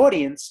wider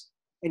audience,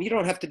 and you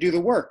don't have to do the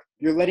work.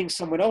 You're letting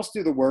someone else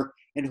do the work,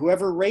 and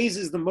whoever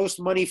raises the most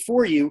money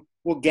for you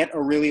will get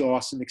a really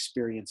awesome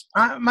experience.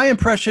 My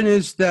impression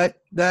is that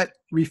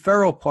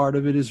referral part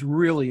of it is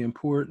really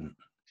important.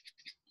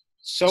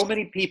 So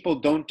many people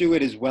don't do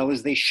it as well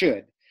as they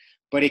should,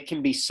 but it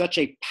can be such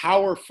a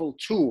powerful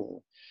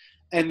tool.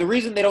 And the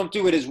reason they don't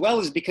do it as well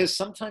is because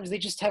sometimes they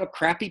just have a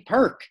crappy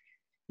perk.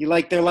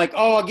 They're like,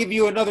 oh, I'll give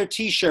you another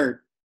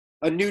t-shirt,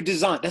 a new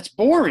design. That's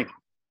boring.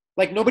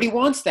 Like, nobody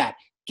wants that.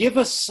 Give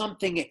us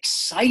something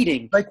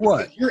exciting. Like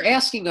what? You're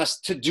asking us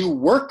to do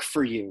work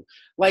for you.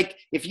 Like,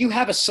 if you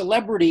have a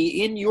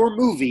celebrity in your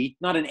movie,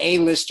 not an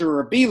A-lister or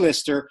a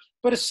B-lister,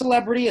 but a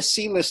celebrity, a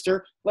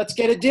C-lister, let's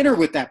get a dinner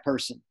with that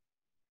person,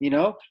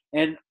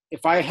 And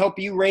if I help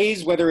you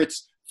raise, whether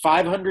it's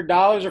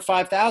 $500 or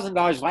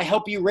 $5,000, if I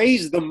help you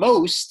raise the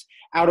most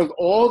out of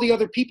all the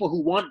other people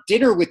who want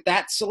dinner with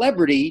that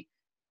celebrity,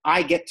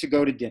 I get to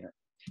go to dinner.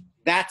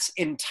 That's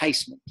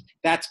enticement.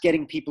 That's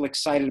getting people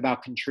excited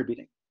about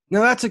contributing.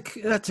 Now that's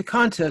a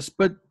contest,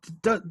 but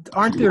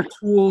aren't there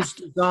tools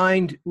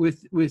designed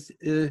with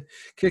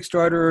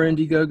Kickstarter or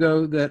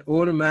Indiegogo that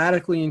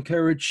automatically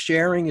encourage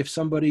sharing if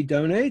somebody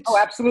donates? Oh,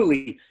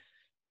 absolutely.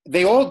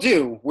 They all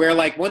do, where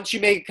like once you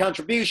make a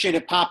contribution,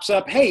 it pops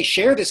up, hey,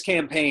 share this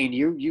campaign.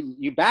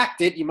 You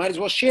backed it, you might as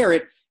well share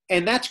it.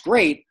 And that's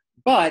great,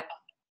 but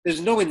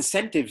there's no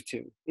incentive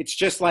to. It's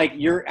just like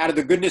you're out of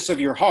the goodness of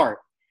your heart.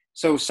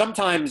 So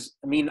sometimes,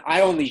 I mean,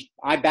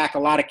 I back a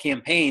lot of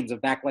campaigns. I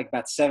back like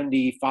about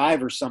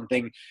 75 or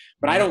something,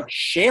 but I don't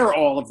share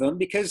all of them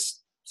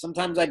because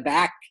sometimes I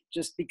back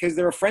just because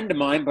they're a friend of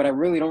mine, but I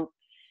really don't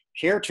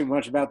care too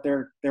much about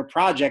their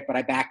project, but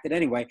I backed it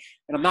anyway.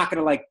 And I'm not going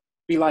to like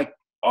be like,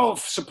 oh,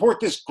 support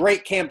this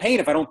great campaign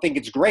if I don't think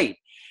it's great.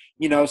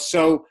 You know,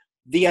 so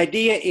the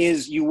idea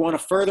is you want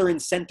to further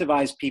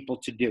incentivize people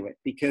to do it,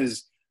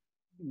 because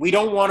we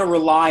don't want to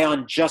rely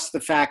on just the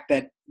fact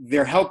that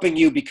they're helping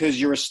you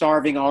because you're a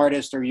starving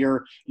artist or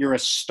you're a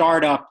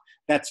startup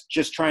that's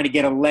just trying to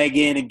get a leg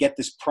in and get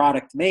this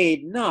product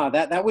made. No,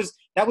 that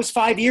was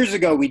 5 years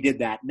ago we did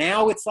that.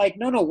 Now it's like,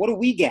 no, what do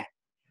we get?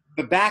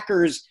 The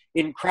backers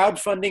in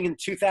crowdfunding in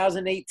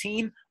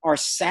 2018 are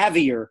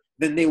savvier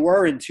than they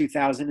were in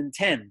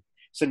 2010.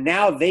 So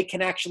now they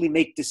can actually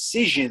make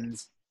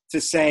decisions to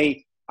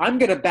say, I'm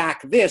going to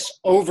back this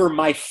over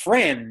my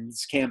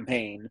friend's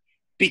campaign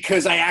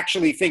because I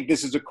actually think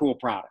this is a cool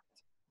product.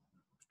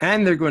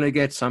 And they're going to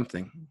get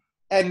something.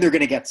 And they're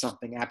going to get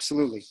something,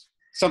 absolutely.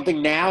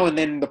 Something now and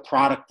then the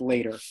product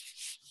later.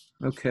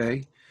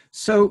 Okay.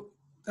 So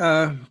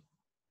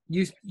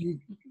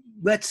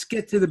let's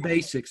get to the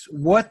basics.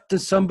 What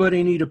does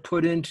somebody need to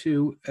put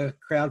into a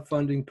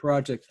crowdfunding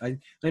project? I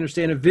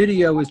understand a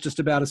video is just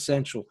about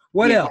essential.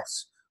 What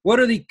else? What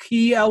are the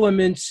key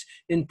elements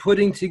in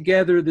putting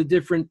together the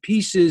different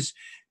pieces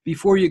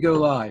before you go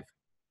live?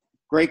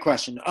 Great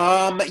question.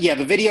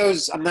 The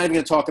videos, I'm not even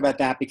going to talk about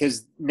that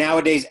because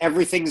nowadays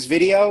everything's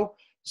video.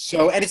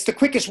 So, and it's the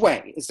quickest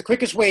way. It's the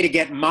quickest way to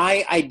get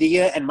my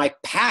idea and my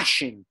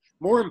passion,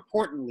 more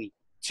importantly,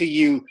 to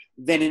you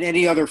than in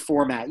any other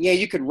format. Yeah,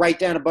 you could write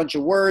down a bunch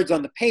of words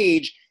on the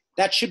page.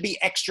 That should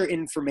be extra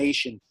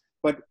information.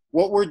 But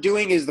what we're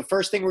doing is the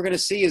first thing we're going to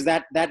see is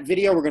that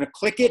video. We're going to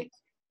click it.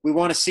 We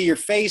want to see your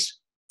face.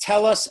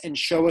 Tell us and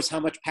show us how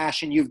much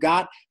passion you've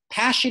got.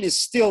 Passion is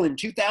still, in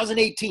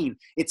 2018,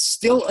 it's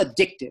still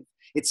addictive.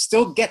 It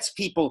still gets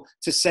people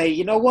to say,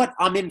 you know what,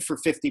 I'm in for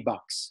 $50.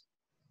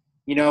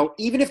 You know,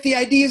 even if the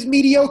idea is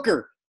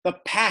mediocre, the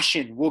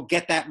passion will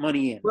get that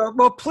money in.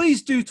 Well,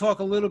 please do talk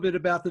a little bit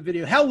about the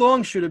video. How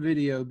long should a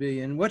video be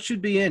and what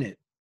should be in it?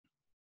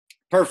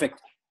 Perfect.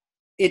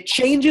 It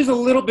changes a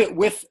little bit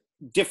with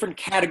different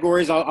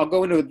categories. I'll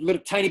go into a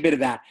little tiny bit of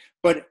that.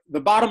 But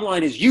the bottom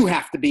line is you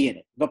have to be in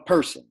it, the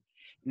person.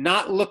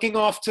 Not looking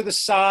off to the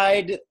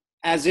side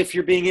as if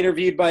you're being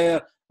interviewed by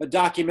a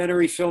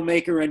documentary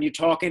filmmaker and you're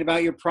talking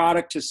about your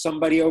product to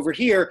somebody over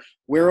here.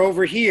 We're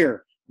over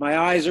here. My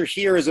eyes are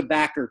here as a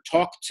backer.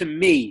 Talk to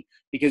me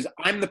because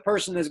I'm the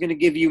person that's going to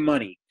give you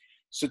money.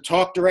 So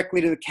talk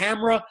directly to the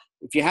camera.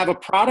 If you have a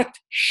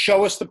product,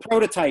 show us the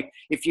prototype.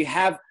 If you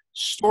have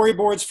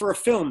storyboards for a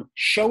film,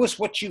 show us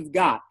what you've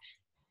got.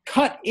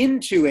 Cut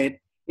into it.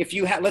 If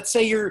you have, let's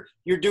say you're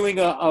doing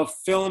a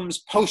film's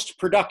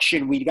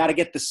post-production, we got to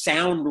get the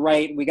sound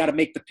right. We got to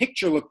make the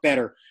picture look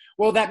better.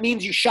 Well, that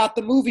means you shot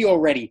the movie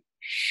already.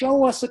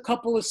 Show us a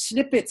couple of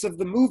snippets of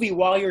the movie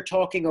while you're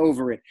talking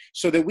over it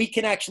so that we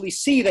can actually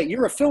see that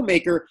you're a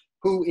filmmaker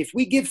who, if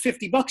we give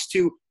 $50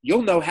 to,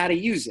 you'll know how to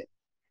use it.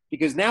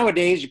 Because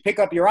nowadays, you pick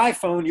up your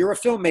iPhone, you're a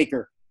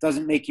filmmaker.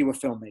 Doesn't make you a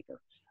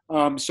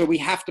filmmaker. So we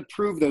have to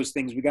prove those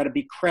things. We got to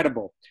be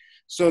credible.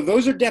 So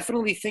those are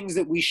definitely things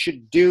that we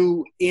should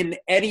do in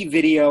any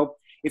video.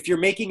 If you're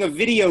making a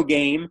video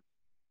game,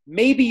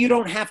 maybe you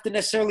don't have to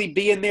necessarily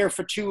be in there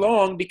for too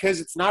long because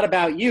it's not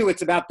about you,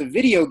 it's about the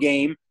video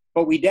game,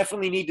 but we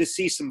definitely need to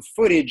see some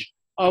footage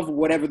of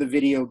whatever the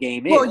video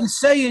game is. Well, you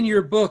say in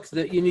your book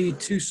that you need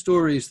two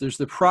stories. There's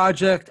the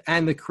project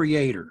and the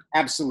creator.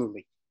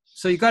 Absolutely.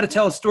 So you got to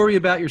tell a story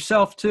about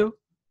yourself too?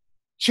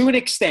 To an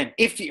extent,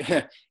 if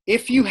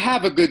you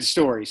have a good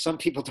story. Some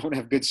people don't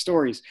have good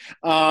stories,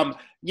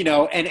 you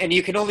know, and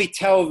you can only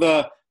tell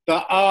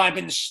I've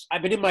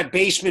been in my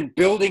basement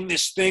building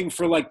this thing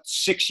for like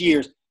 6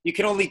 years.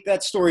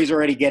 That story's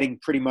already getting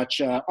pretty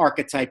much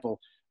archetypal.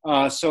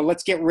 So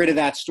let's get rid of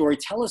that story.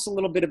 Tell us a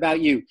little bit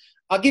about you.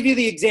 I'll give you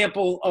the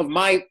example of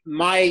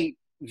my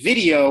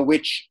video,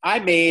 which I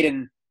made,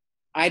 and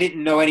I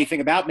didn't know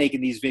anything about making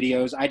these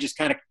videos. I just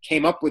kind of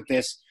came up with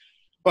this,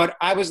 but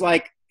I was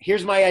like,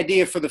 here's my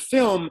idea for the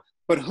film,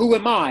 but who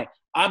am I?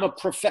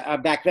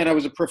 Back then I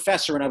was a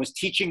professor and I was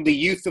teaching the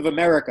youth of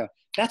America.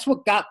 That's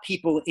what got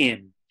people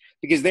in.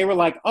 Because they were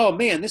like, oh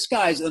man, this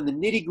guy's in the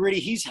nitty gritty.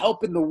 He's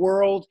helping the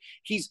world.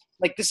 He's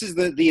like, this is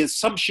the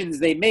assumptions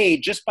they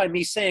made just by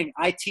me saying,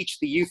 I teach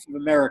the youth of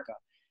America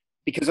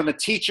because I'm a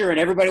teacher and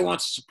everybody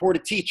wants to support a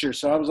teacher.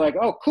 So I was like,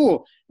 oh,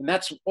 cool. And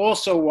that's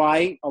also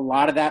why a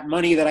lot of that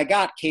money that I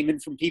got came in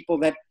from people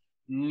that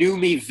knew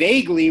me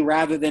vaguely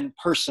rather than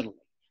personally.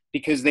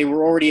 because they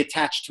were already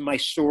attached to my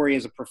story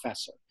as a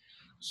professor.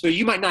 So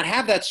you might not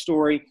have that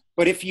story,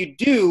 but if you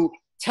do,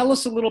 tell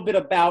us a little bit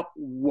about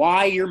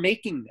why you're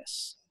making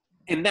this.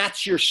 And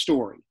that's your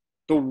story,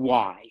 the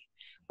why.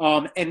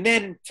 And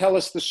then tell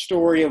us the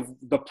story of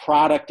the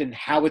product and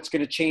how it's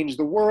going to change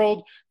the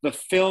world, the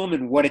film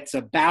and what it's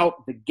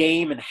about, the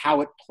game and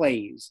how it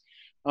plays.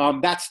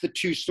 That's the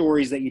two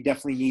stories that you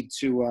definitely need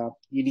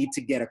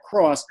to get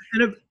across.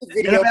 And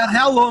about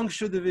how long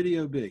should the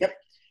video be? Yep.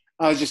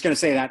 I was just going to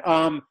say that.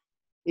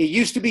 It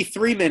used to be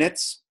 3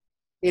 minutes.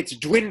 It's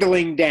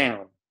dwindling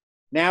down.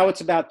 Now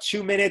it's about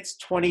 2 minutes,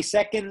 20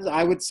 seconds.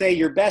 I would say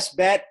your best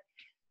bet,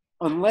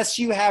 unless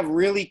you have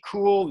really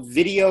cool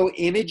video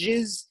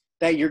images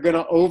that you're going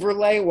to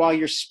overlay while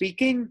you're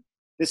speaking,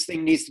 this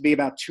thing needs to be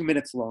about 2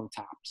 minutes long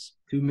tops.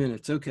 2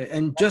 minutes, okay.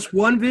 And just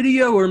one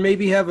video, or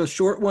maybe have a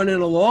short one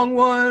and a long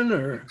one?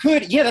 Or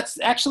Could, yeah, that's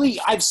actually,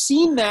 I've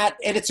seen that,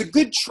 and it's a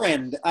good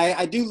trend.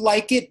 I do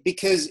like it,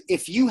 because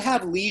if you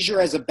have leisure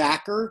as a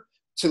backer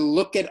to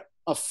look at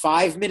a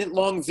 5 minute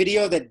long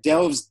video that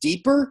delves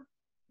deeper,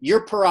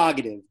 your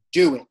prerogative,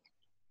 do it.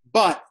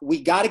 But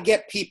we got to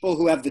get people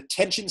who have the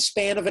attention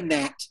span of a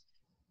gnat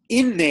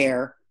in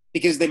there,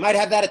 because they might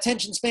have that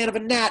attention span of a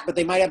gnat, but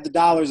they might have the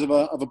dollars of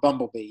a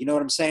bumblebee. You know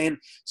what I'm saying?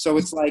 So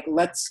it's like,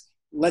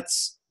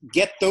 let's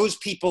get those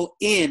people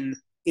in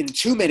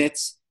 2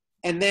 minutes.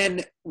 And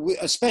then,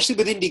 especially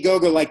with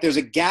Indiegogo, like there's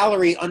a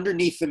gallery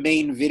underneath the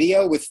main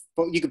video with,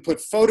 you can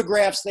put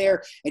photographs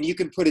there and you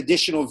can put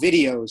additional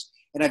videos.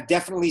 And I've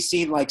definitely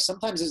seen, like,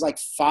 sometimes there's like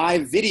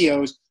 5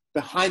 videos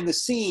behind the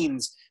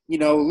scenes, you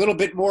know, a little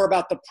bit more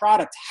about the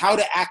product, how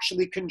to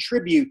actually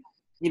contribute.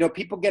 You know,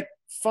 people get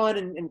fun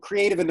and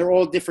creative, and they're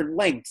all different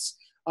lengths.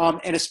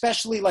 And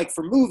especially like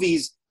for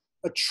movies,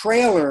 the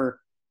trailer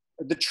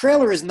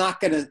is not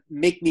going to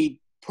make me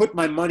put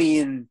my money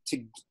in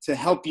to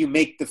help you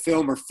make the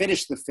film or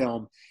finish the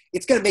film.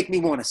 It's going to make me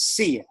want to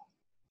see it.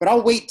 But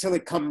I'll wait till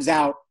it comes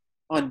out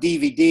on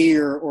DVD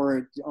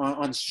or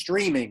on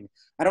streaming.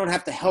 I don't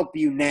have to help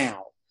you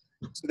now.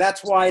 So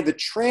that's why the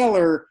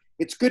trailer,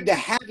 it's good to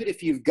have it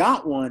if you've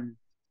got one,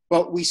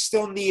 but we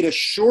still need a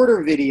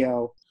shorter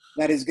video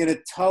that is going to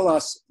tell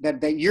us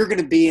that you're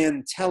going to be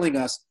in telling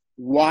us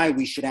why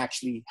we should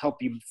actually help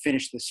you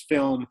finish this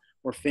film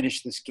or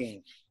finish this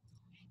game.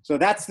 So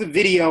that's the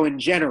video in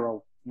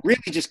general.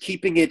 Really just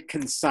keeping it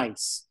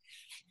concise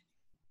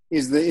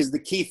is the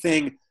key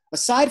thing.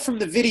 Aside from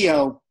the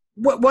video,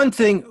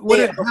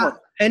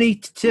 any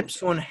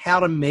tips on how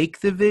to make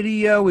the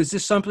video? Is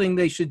this something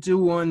they should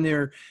do on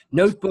their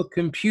notebook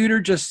computer,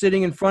 just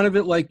sitting in front of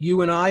it like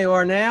you and I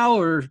are now?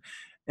 Or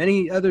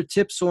any other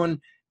tips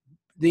on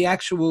the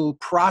actual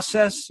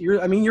process? You're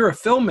a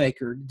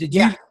filmmaker.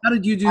 How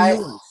did you do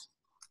yours?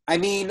 I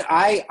mean,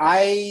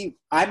 I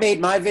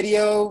made my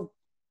video,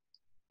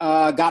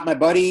 got my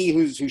buddy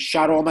who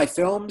shot all my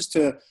films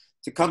to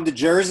come to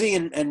Jersey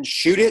and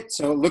shoot it.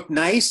 So it looked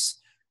nice.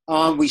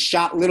 We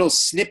shot little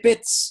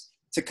snippets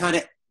to kind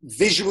of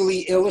visually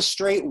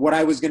illustrate what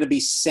I was going to be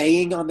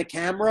saying on the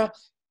camera.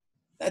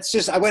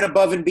 I went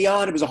above and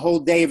beyond. It was a whole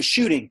day of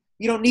shooting.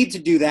 You don't need to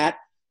do that.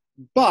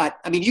 But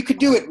I mean, you could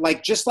do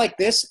it just like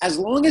this, as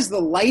long as the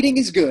lighting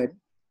is good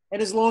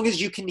and as long as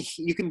you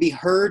can be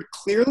heard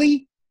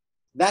clearly.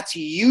 That's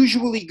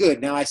usually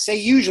good. Now I say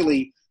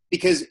usually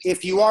because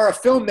if you are a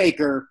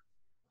filmmaker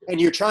and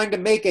you're trying to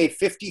make a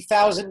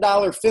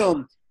 $50,000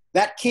 film,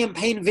 that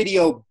campaign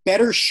video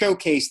better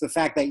showcase the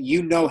fact that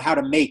you know how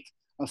to make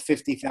a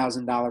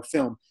 $50,000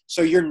 film.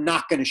 So you're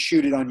not going to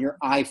shoot it on your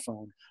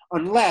iPhone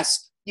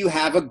unless you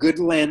have a good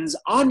lens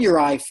on your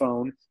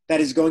iPhone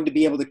that is going to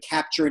be able to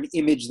capture an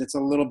image that's a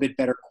little bit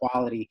better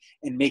quality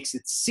and makes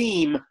it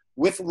seem,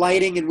 with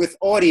lighting and with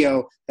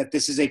audio, that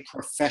this is a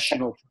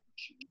professional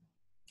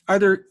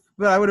production.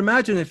 But I would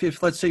imagine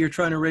if let's say you're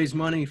trying to raise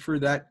money for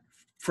that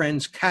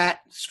friend's cat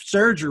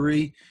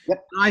surgery,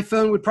 yep, an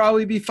iPhone would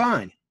probably be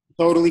fine.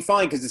 Totally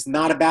fine, because it's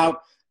not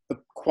about the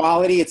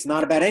quality. It's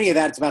not about any of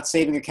that. It's about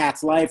saving a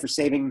cat's life or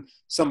saving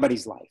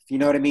somebody's life. You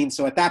know what I mean?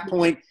 So at that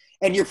point,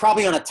 and you're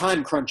probably on a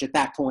time crunch at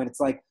that point. It's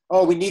like,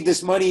 oh, we need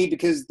this money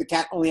because the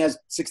cat only has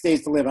 6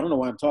 days to live. I don't know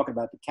why I'm talking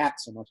about the cat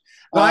so much.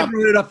 Well, I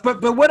brought it up.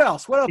 But what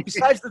else? What else?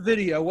 Besides the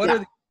video, what are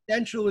the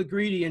essential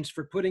ingredients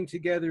for putting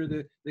together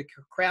the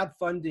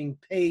crowdfunding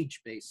page,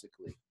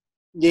 basically?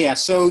 Yeah,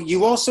 so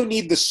you also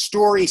need the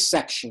story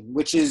section,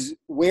 which is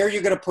where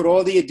you're going to put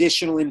all the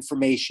additional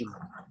information.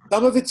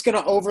 Some of it's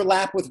going to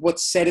overlap with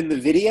what's said in the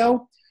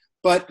video,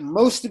 but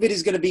most of it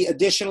is going to be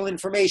additional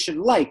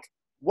information, like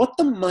what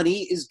the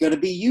money is going to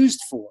be used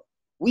for.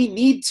 We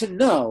need to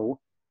know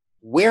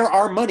where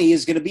our money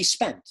is going to be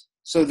spent.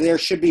 So there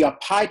should be a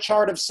pie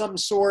chart of some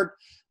sort,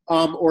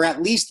 or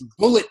at least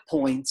bullet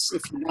points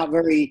if you're not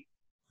very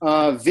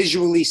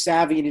visually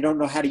savvy and you don't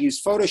know how to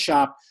use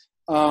Photoshop.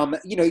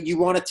 You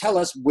want to tell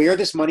us where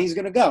this money is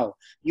going to go.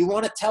 You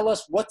want to tell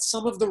us what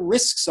some of the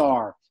risks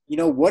are.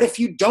 What if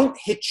you don't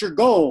hit your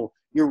goal?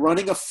 You're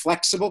running a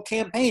flexible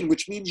campaign,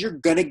 which means you're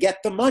going to get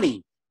the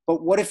money.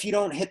 But what if you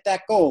don't hit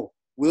that goal?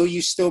 Will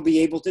you still be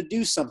able to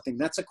do something?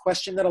 That's a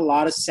question that a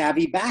lot of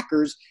savvy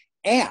backers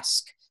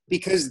ask.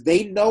 because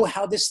they know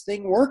how this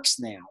thing works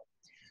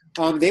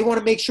now. They want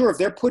to make sure if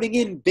they're putting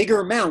in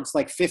bigger amounts,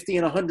 like 50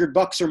 and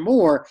 $100 or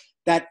more,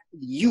 that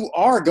you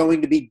are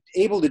going to be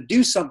able to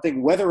do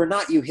something whether or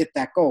not you hit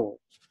that goal.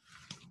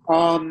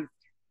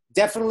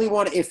 Definitely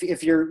want,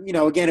 if you're, you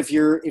know, again, if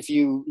you're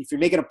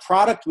making a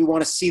product, we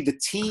want to see the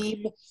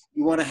team.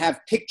 You want to have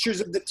pictures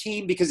of the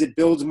team because it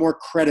builds more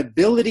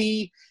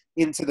credibility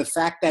into the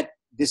fact that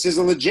this is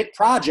a legit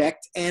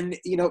project and,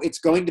 you know, it's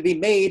going to be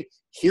made.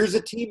 Here's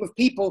a team of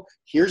people.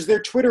 Here's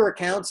their Twitter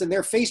accounts and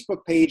their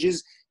Facebook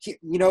pages.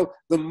 You know,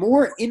 the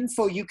more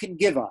info you can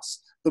give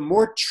us, the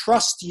more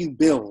trust you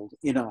build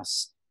in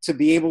us to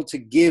be able to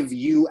give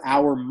you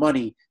our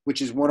money,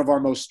 which is one of our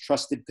most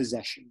trusted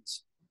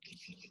possessions.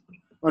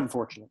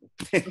 Unfortunately.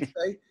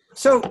 Okay.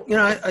 So, you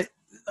know,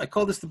 I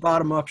call this the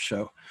bottom-up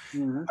show.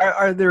 Mm-hmm.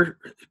 Are there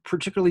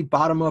particularly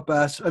bottom-up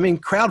I mean,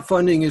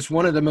 crowdfunding is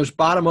one of the most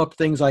bottom-up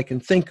things I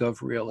can think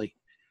of, really.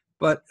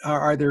 But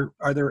are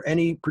there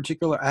any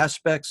particular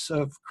aspects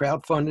of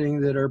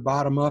crowdfunding that are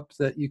bottom-up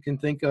that you can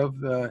think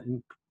of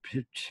in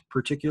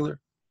particular?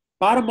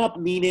 Bottom-up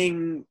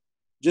meaning,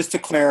 just to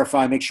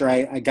clarify, make sure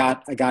I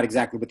got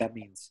exactly what that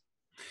means.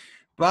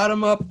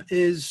 Bottom-up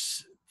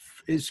is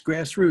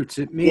grassroots.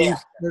 It means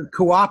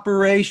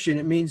cooperation.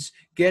 It means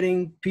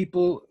getting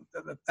people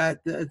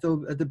at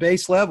the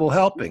base level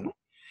helping,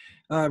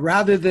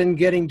 rather than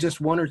getting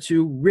just one or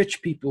two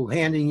rich people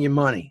handing you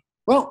money.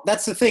 Well,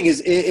 that's the thing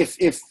is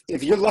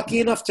if you're lucky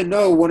enough to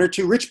know one or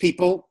two rich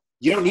people,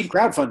 you don't need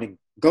crowdfunding.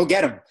 Go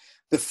get them.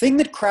 The thing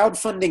that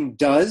crowdfunding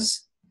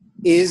does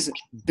is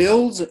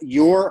builds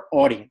your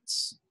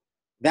audience.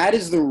 That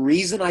is the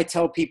reason I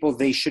tell people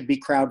they should be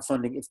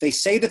crowdfunding. If they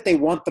say that they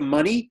want the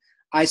money,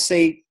 I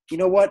say, you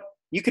know what?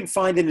 You can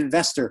find an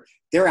investor.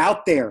 They're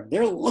out there.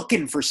 They're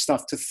looking for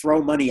stuff to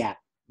throw money at.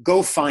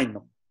 Go find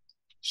them.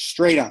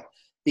 Straight up.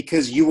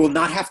 Because you will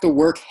not have to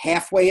work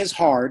halfway as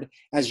hard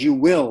as you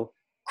will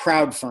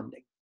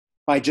crowdfunding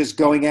by just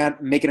going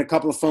out, making a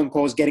couple of phone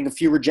calls, getting a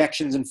few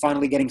rejections, and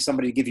finally getting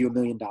somebody to give you $1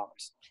 million.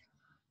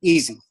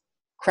 Easy.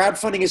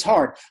 Crowdfunding is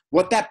hard.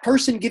 What that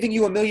person giving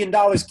you $1 million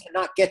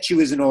cannot get you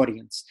is an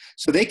audience.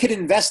 So they could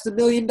invest $1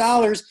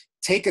 million,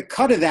 take a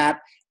cut of that,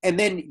 and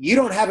then you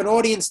don't have an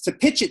audience to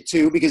pitch it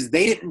to because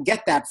they didn't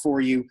get that for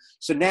you.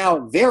 So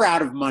now they're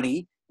out of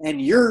money and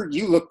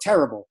you look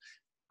terrible.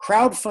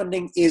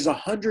 Crowdfunding is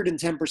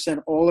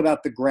 110% all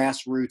about the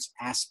grassroots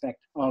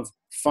aspect of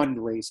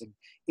fundraising.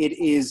 It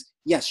is,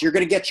 yes, you're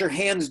going to get your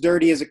hands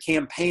dirty as a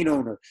campaign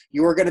owner.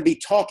 You are going to be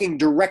talking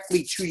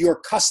directly to your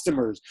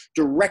customers,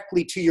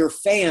 directly to your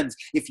fans.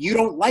 If you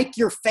don't like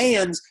your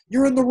fans,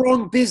 you're in the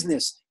wrong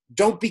business.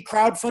 Don't be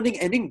crowdfunding,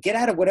 and then get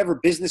out of whatever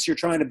business you're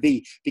trying to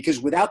be,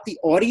 because without the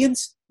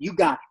audience, you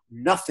got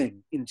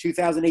nothing in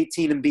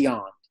 2018 and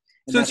beyond.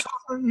 And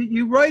so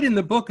you write in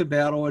the book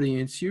about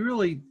audience. You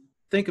really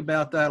think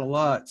about that a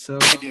lot. So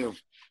I do.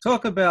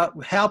 Talk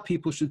about how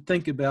people should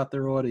think about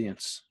their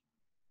audience.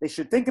 They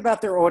should think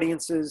about their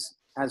audiences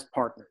as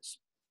partners.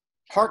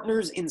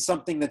 Partners in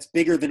something that's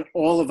bigger than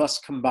all of us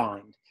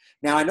combined.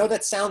 Now, I know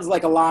that sounds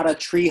like a lot of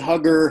tree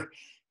hugger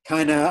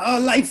kind of, oh,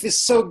 life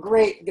is so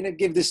great, I'm going to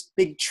give this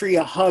big tree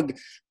a hug.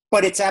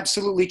 But it's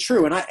absolutely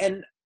true.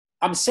 And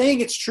I'm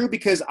saying it's true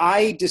because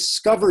I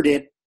discovered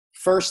it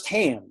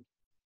firsthand.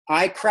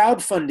 I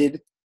crowdfunded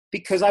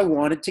because I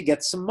wanted to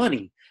get some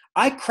money.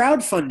 I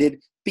crowdfunded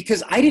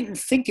because I didn't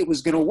think it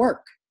was going to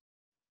work.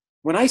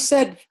 When I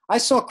said I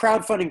saw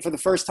crowdfunding for the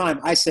first time,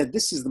 I said,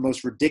 this is the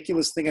most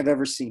ridiculous thing I've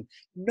ever seen.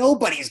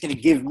 Nobody's going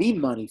to give me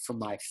money for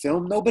my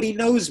film. Nobody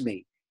knows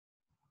me.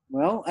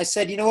 Well, I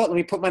said, you know what? Let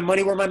me put my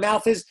money where my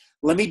mouth is.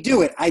 Let me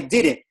do it. I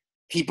did it.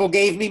 People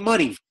gave me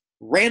money.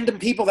 Random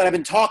people that I've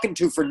been talking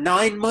to for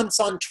 9 months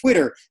on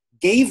Twitter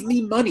gave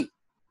me money.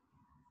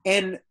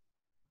 And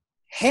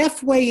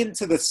halfway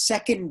into the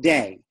second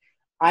day,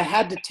 I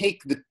had to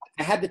take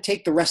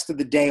the rest of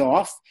the day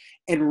off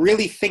and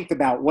really think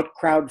about what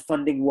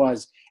crowdfunding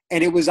was.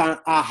 And it was an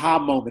aha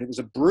moment. It was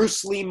a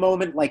Bruce Lee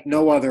moment like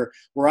no other,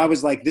 where I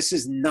was like, this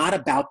is not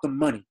about the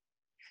money.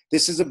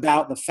 This is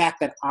about the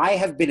fact that I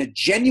have been a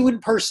genuine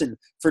person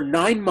for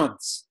 9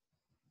 months.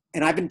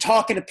 And I've been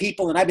talking to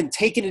people and I've been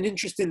taking an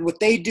interest in what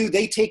they do.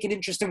 They take an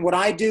interest in what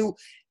I do.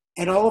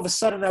 And all of a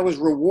sudden I was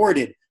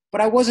rewarded. But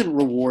I wasn't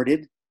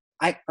rewarded.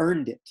 I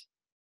earned it.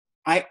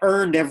 I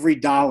earned every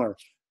dollar.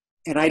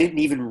 And I didn't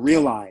even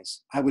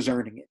realize I was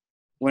earning it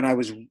when I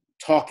was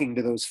talking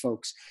to those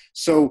folks.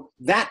 So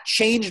that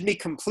changed me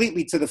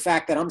completely to the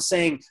fact that I'm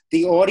saying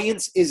the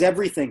audience is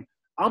everything.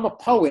 I'm a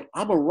poet.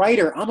 I'm a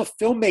writer. I'm a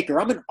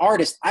filmmaker. I'm an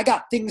artist. I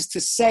got things to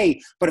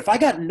say. But if I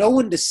got no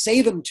one to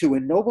say them to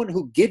and no one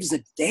who gives a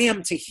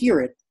damn to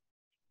hear it,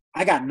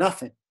 I got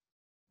nothing.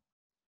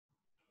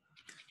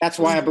 That's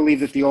why I believe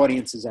that the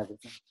audience is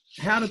everything.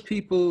 How do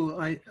people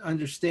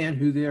understand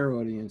who their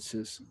audience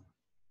is?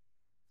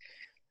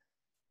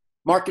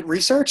 Market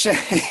research. All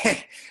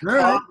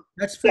right.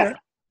 That's fair. Yeah.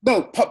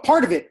 No,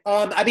 part of it.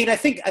 I mean, I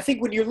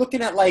think when you're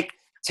looking at like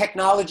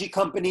technology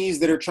companies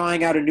that are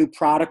trying out a new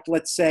product,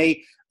 let's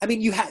say, I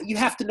mean, you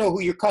have to know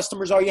who your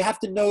customers are. You have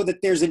to know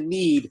that there's a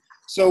need.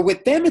 So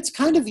with them, it's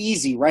kind of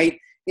easy, right?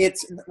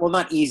 It's, well,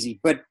 not easy,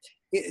 but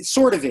it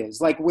sort of is,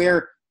 like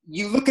where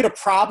you look at a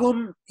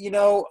problem,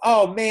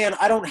 oh man,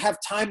 I don't have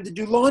time to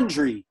do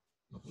laundry.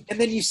 And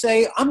then you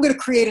say, I'm going to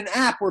create an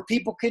app where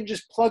people can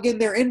just plug in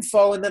their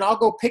info and then I'll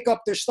go pick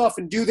up their stuff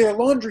and do their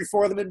laundry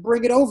for them and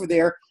bring it over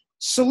there.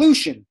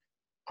 Solution.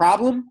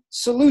 Problem,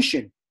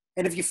 solution.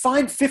 And if you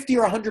find 50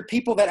 or 100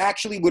 people that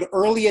actually would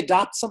early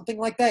adopt something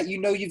like that,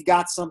 you've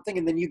got something,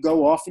 and then you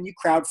go off and you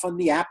crowdfund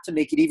the app to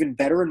make it even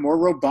better and more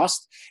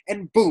robust,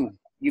 and boom,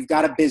 you've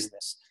got a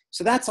business.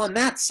 So that's on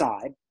that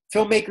side.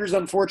 Filmmakers,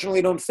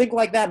 unfortunately, don't think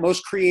like that.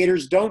 Most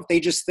creators don't. They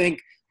just think,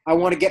 I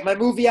want to get my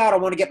movie out. I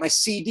want to get my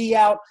CD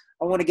out.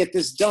 I want to get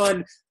this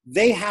done.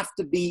 They have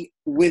to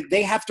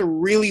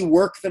really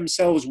work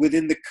themselves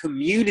within the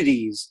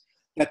communities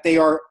that they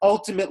are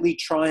ultimately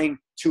trying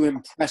to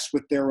impress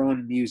with their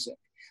own music.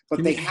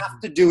 But they have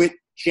to do it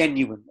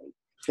genuinely.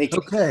 They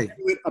can't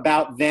do it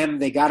about them.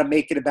 They got to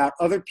make it about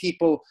other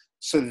people,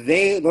 so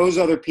those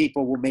other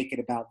people will make it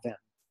about them.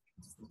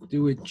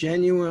 Do it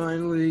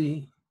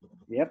genuinely.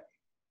 Yep.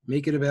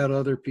 Make it about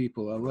other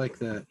people. I like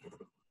that.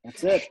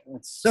 That's it.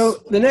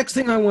 So the next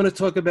thing I want to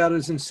talk about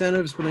is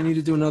incentives, but I need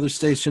to do another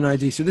station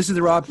ID. So this is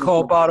the Rob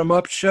Call Bottom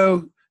Up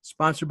Show,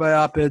 sponsored by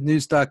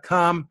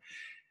opednews.com,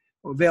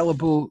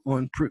 available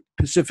on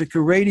Pacifica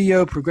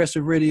Radio,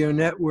 Progressive Radio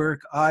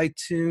Network,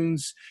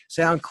 iTunes,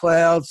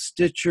 SoundCloud,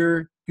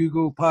 Stitcher,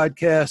 Google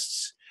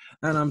Podcasts.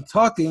 And I'm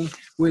talking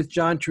with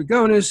John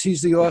Trigonis.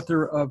 He's the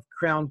author of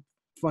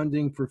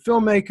Crowdfunding for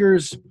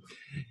Filmmakers,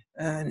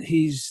 and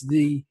he's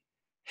the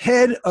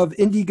head of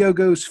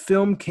Indiegogo's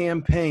film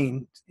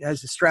campaign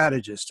as a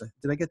strategist.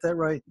 Did I get that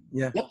right?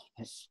 Yeah. Yep.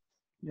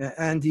 Yeah,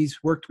 and he's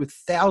worked with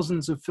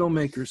thousands of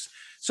filmmakers.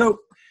 So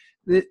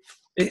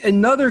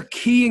another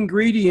key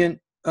ingredient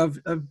of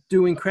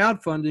doing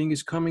crowdfunding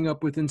is coming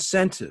up with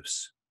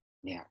incentives.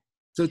 Yeah.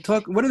 So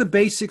what are the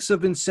basics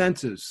of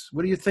incentives?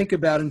 What do you think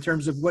about in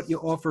terms of what you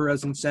offer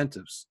as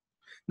incentives?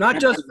 Not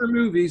just for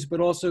movies, but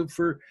also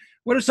for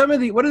what are some of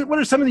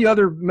the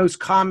other most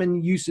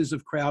common uses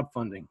of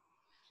crowdfunding?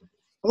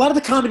 A lot of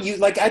the common use,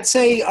 like I'd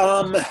say,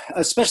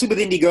 especially with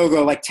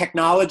Indiegogo, like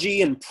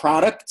technology and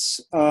products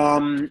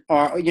are,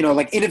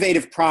 like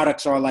innovative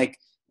products are like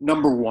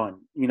number one.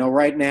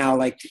 Right now,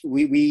 like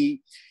the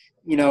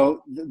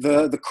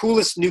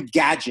coolest new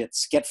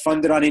gadgets get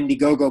funded on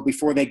Indiegogo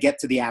before they get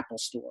to the Apple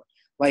Store,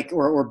 like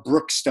or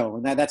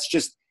Brookstone.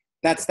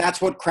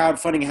 That's what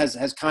crowdfunding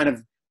has kind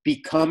of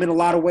become in a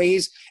lot of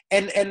ways,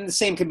 and the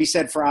same can be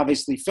said for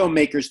obviously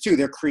filmmakers too.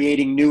 They're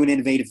creating new and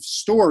innovative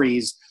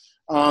stories.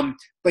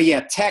 But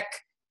yeah, tech,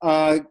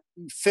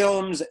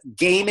 films,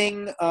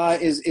 gaming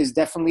is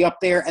definitely up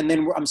there. And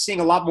then I'm seeing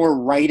a lot more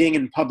writing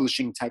and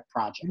publishing type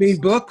projects. You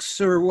mean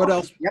books or what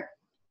else?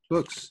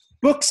 Yep.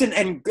 Books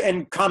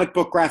and comic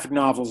book graphic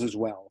novels as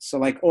well. So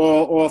like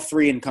all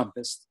three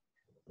encompassed.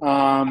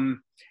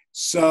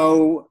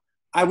 So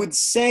I would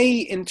say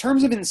in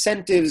terms of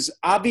incentives,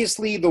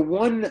 obviously the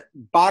one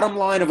bottom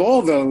line of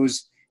all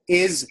those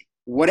is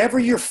whatever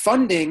you're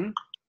funding,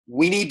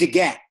 we need to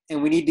get.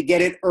 And we need to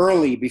get it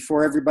early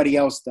before everybody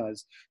else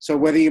does. So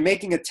whether you're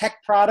making a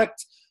tech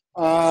product,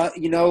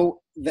 before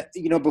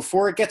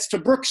it gets to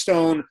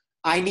Brookstone,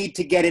 I need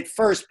to get it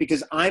first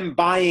because I'm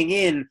buying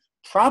in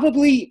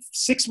probably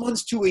 6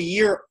 months to a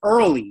year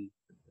early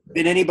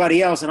than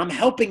anybody else, and I'm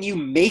helping you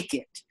make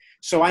it.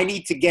 So I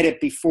need to get it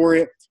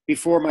before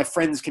my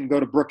friends can go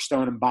to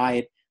Brookstone and buy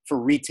it for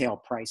retail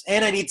price,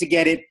 and I need to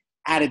get it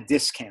at a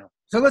discount.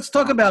 So let's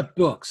talk about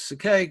books,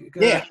 okay?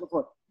 Yeah.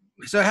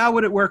 So how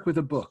would it work with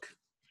a book?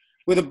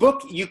 With a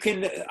book,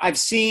 I've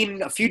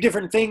seen a few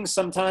different things.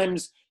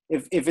 Sometimes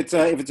if it's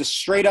a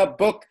straight up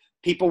book,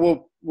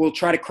 people will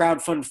try to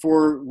crowdfund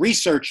for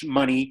research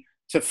money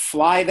to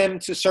fly them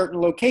to certain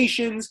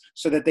locations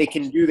so that they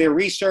can do their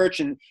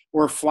research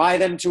or fly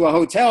them to a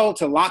hotel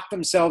to lock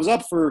themselves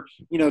up for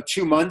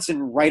 2 months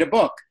and write a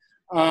book.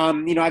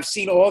 I've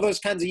seen all those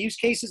kinds of use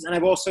cases, and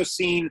I've also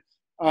seen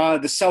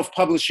the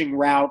self-publishing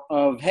route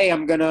of, hey,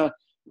 I'm gonna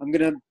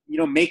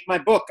make my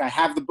book. I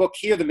have the book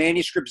here. The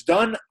manuscript's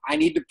done. I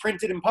need to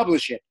print it and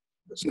publish it.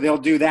 So they'll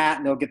do that,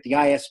 and they'll get the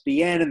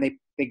ISBN, and they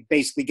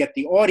basically get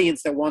the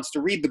audience that wants to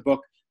read the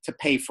book to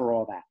pay for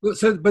all that.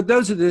 But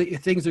those are the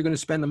things they're going to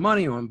spend the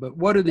money on. But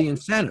what are the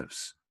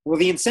incentives? Well,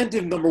 the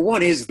incentive number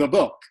one is the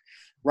book,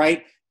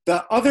 right?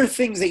 The other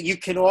things that you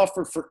can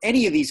offer for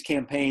any of these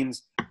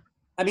campaigns,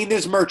 I mean,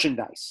 there's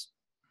merchandise,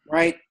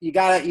 right? You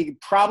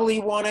probably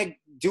want to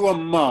do a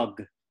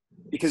mug,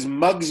 because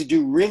mugs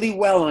do really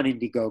well on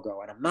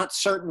Indiegogo, and I'm not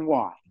certain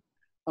why.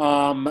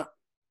 I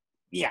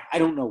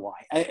don't know why.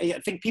 I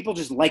think people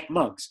just like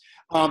mugs.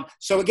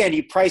 So again,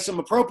 you price them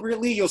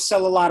appropriately. You'll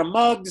sell a lot of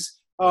mugs.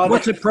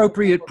 What's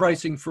appropriate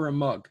pricing for a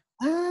mug?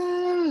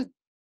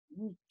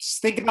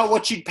 Just think about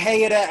what you'd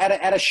pay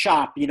at a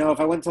shop. If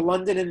I went to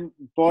London and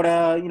bought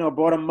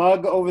a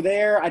mug over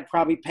there, I'd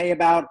probably pay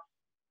about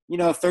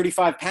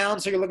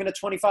 £35. So you're looking at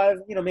 25,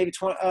 maybe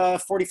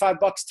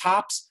 $45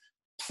 tops,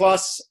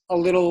 plus a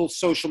little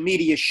social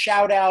media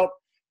shout out,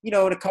 and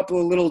a couple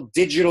of little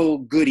digital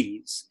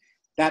goodies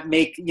that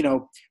make,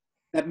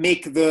 that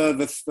make the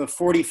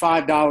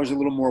 $45 a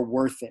little more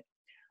worth it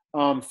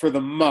for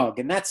the mug.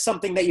 And that's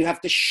something that you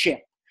have to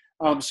ship.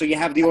 So you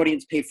have the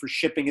audience pay for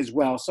shipping as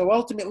well. So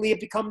ultimately it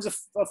becomes a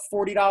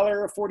 $40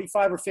 or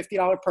 $45 or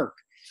 $50 perk.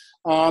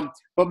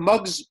 But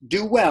mugs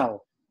do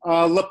well.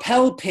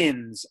 Lapel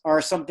pins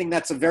are something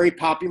that's a very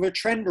popular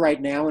trend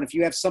right now. And if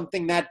you have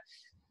something that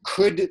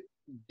could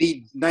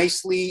be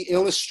nicely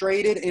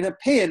illustrated in a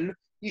pin,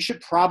 you should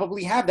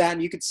probably have that.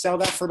 And you could sell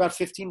that for about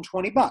 15,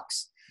 20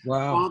 bucks.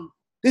 Wow.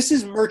 This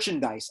is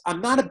merchandise.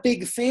 I'm not a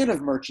big fan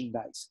of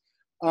merchandise.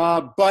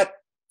 But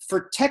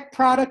for tech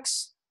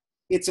products,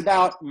 it's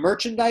about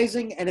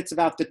merchandising and it's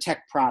about the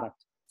tech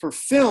product. For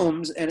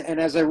films, and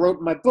as I wrote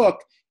in my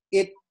book,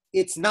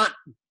 it's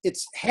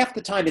half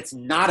the time it's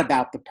not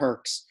about the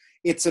perks.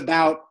 It's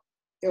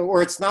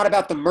not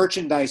about the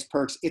merchandise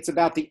perks. It's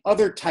about the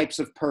other types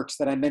of perks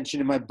that I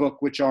mentioned in my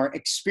book, which are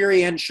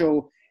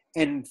experiential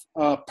and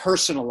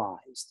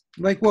personalized.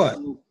 Like what?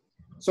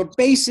 So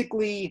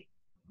basically,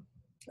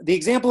 the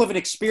example of an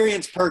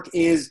experience perk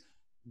is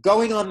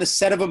going on the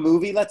set of a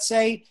movie, let's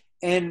say,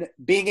 and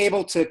being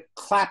able to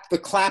clap the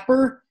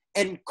clapper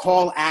and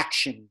call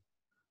action.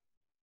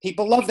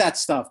 People love that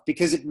stuff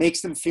because it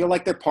makes them feel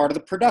like they're part of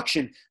the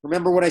production.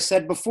 Remember what I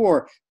said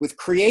before, with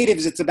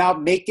creatives, it's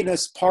about making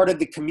us part of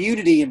the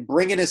community and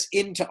bringing us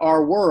into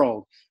our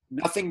world.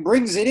 Nothing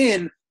brings it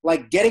in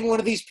like getting one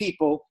of these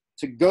people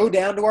to go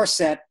down to our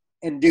set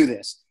and do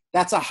this.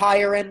 That's a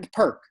higher end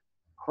perk.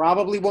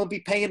 Probably won't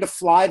be paying to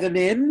fly them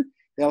in.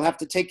 They'll have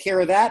to take care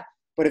of that.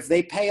 But if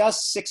they pay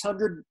us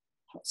 $600,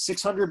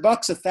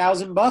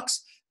 $1,000,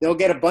 they'll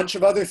get a bunch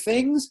of other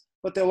things,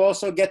 but they'll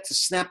also get to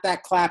snap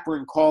that clapper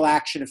and call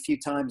action a few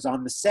times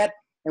on the set,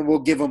 and we'll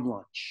give them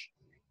lunch.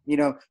 You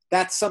know,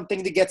 that's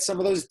something to get some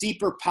of those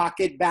deeper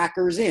pocket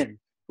backers in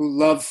who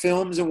love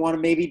films and want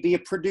to maybe be a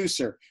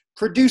producer.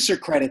 Producer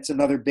credits,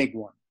 another big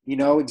one. You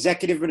know,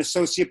 executive and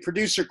associate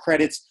producer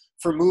credits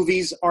for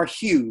movies are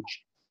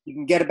huge. You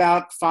can get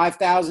about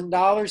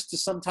 $5,000 to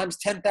sometimes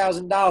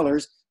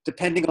 $10,000,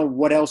 depending on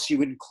what else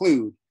you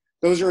include.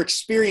 Those are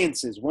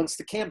experiences. Once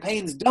the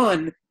campaign's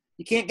done,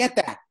 you can't get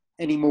that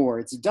anymore.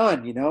 It's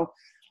done, you know.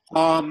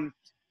 Well,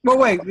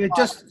 wait,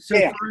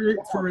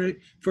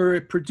 for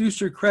a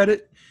producer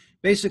credit,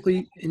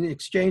 basically in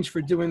exchange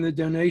for doing the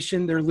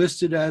donation, they're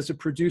listed as a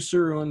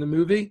producer on the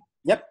movie.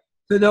 Yep.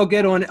 So they'll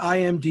get on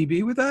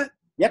IMDb with that?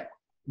 Yep.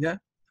 Yeah.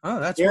 Oh,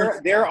 that's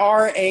there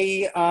are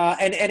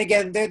and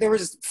again, there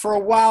was, for a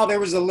while, there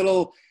was a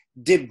little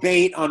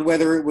debate on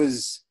whether it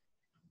was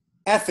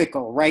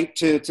ethical, right?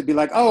 To be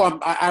like, oh,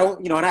 I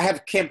don't, you know, and I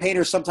have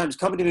campaigners sometimes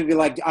coming to me and be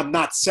like, I'm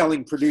not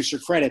selling producer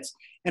credits.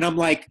 And I'm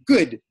like,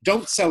 good,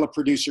 don't sell a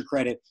producer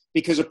credit,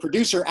 because a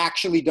producer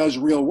actually does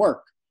real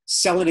work.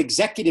 Sell an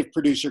executive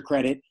producer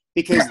credit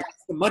because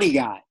that's the money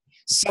guy.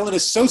 Sell an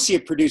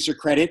associate producer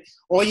credit.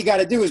 All you got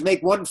to do is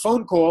make one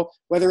phone call,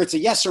 whether it's a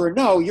yes or a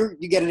no, you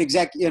get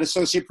an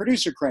associate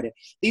producer credit.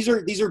 These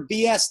are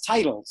BS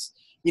titles,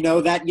 you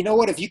know, that, you know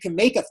what, if you can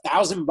make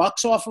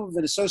 $1,000 off of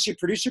an associate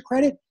producer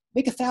credit,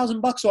 make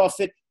 $1,000 off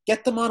it,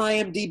 get them on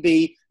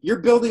IMDb. You're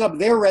building up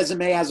their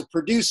resume as a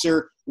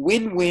producer,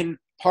 win-win,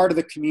 part of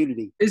the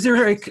community. Is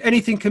there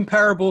anything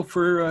comparable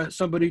for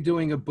somebody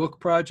doing a book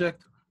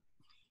project?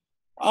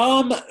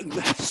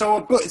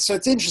 So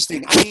it's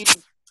interesting. I mean,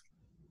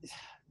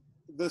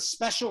 the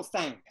special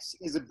thanks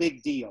is a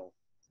big deal,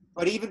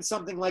 but even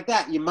something like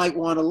that, you might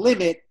want to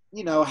limit,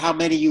 you know, how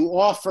many you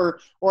offer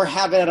or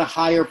have it at a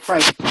higher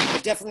price.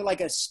 But definitely like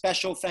a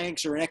special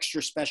thanks or an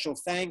extra special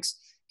thanks.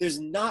 There's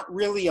not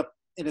really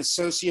an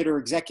associate or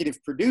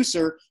executive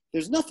producer.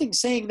 There's nothing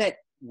saying that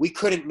we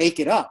couldn't make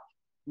it up.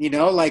 You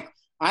know, like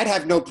I'd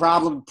have no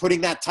problem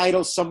putting that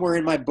title somewhere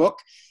in my book,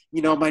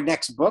 you know, my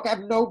next book. I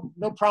have no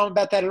problem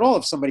about that at all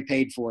if somebody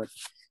paid for it.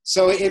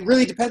 So it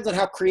really depends on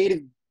how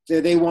creative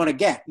they want to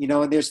get, you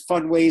know, and there's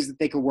fun ways that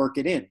they could work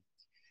it in.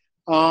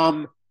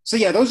 So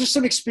yeah, those are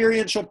some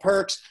experiential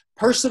perks.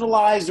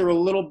 Personalized are a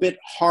little bit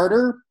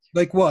harder.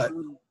 Like what?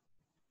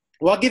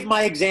 Well, I'll give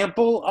my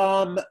example,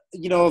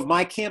 you know, of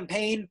my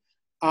campaign.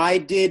 I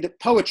did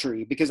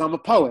poetry because I'm a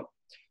poet.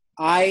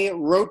 I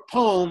wrote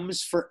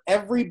poems for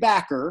every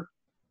backer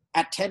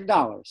at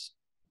 $10.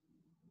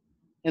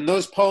 And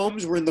those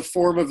poems were in the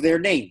form of their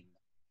name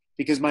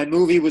because my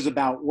movie was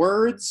about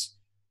words.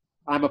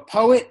 I'm a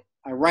poet.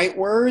 I write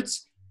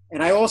words.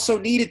 And I also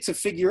needed to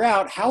figure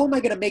out, how am I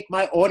going to make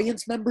my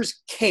audience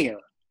members care?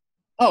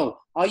 Oh,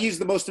 I'll use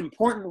the most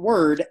important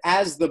word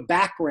as the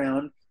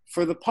background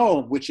for the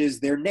poem, which is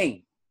their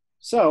name.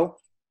 So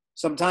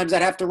sometimes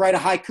I'd have to write a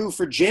haiku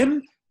for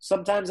Jim.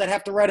 Sometimes I'd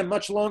have to write a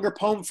much longer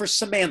poem for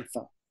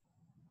Samantha.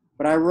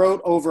 But I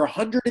wrote over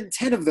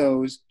 110 of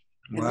those,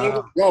 and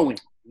wow.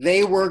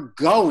 They were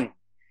going.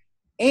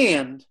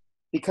 And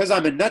because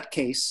I'm a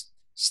nutcase,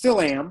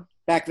 still am,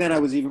 back then I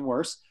was even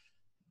worse,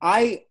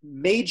 I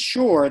made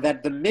sure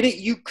that the minute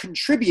you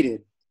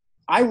contributed,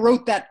 I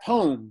wrote that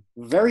poem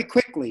very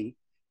quickly.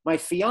 My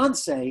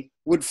fiance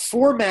would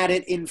format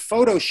it in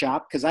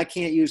Photoshop, because I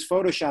can't use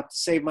Photoshop to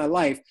save my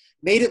life,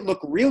 made it look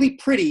really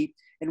pretty,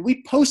 and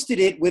we posted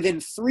it within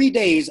 3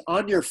 days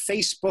on your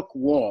Facebook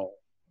wall.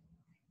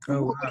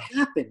 Oh, What wow. would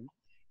happen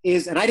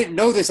is, and I didn't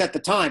know this at the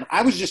time,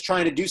 I was just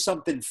trying to do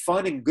something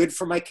fun and good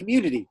for my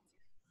community.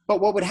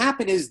 But what would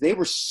happen is they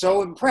were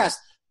so impressed,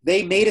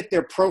 they made it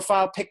their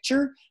profile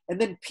picture, and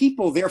then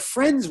people, their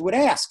friends would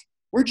ask,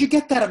 where'd you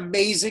get that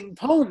amazing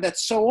poem?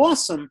 That's so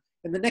awesome.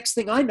 And the next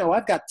thing I know,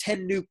 I've got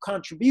 10 new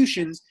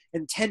contributions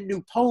and 10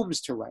 new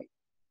poems to write.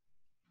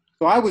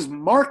 So I was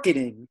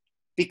marketing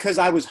because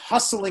I was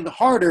hustling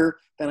harder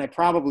than I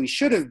probably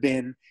should have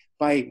been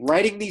by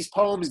writing these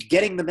poems,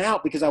 getting them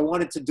out because I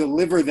wanted to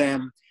deliver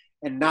them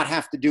and not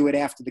have to do it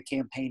after the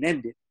campaign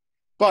ended.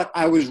 But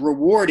I was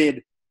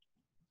rewarded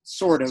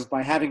sort of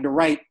by having to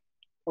write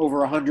over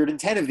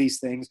 110 of these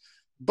things.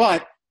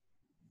 But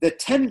the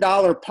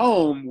 $10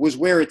 poem was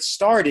where it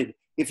started.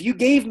 If you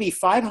gave me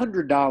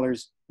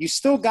 $500, you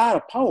still got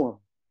a poem.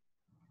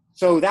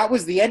 So that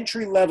was the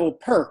entry-level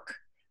perk.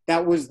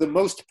 That was the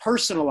most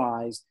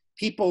personalized.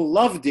 People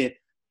loved it,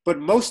 but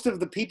most of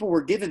the people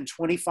were given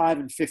 $25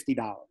 and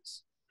 $50.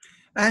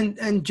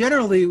 And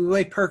generally, the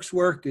way perks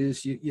work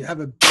is you have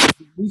a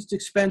least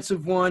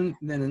expensive one,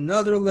 then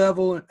another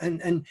level,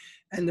 and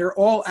they're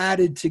all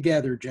added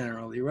together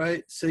generally,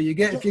 right? So you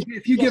get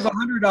if you give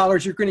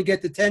 $100, you're going to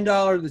get the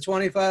 $10, the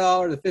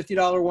 $25, the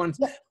 $50 ones,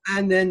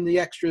 and then the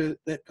extra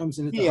that comes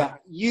in at the high.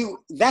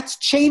 That's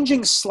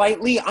changing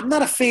slightly. I'm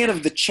not a fan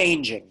of the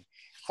changing.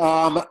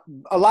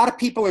 A lot of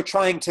people are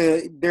trying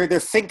to. They're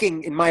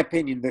thinking, in my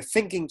opinion, they're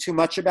thinking too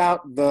much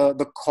about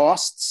the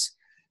costs.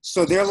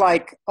 So they're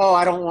like, oh,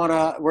 I don't want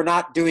to, we're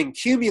not doing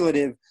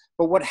cumulative.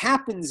 But what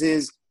happens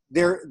is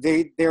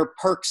their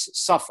perks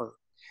suffer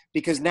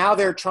because now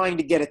they're trying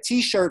to get a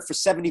t-shirt for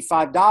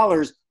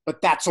 $75,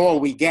 but that's all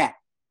we get.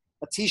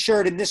 A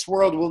t-shirt in this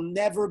world will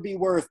never be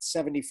worth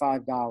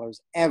 $75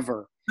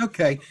 ever.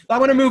 Okay. I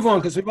want to move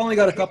on because we've only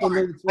got a couple of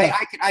minutes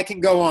left. I can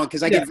go on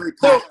because I get very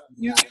passionate.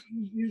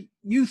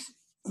 So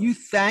you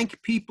thank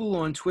people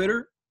on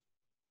Twitter?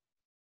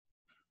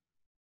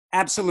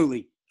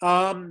 Absolutely.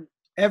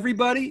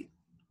 Everybody?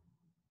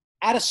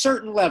 At a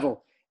certain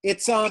level.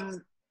 It's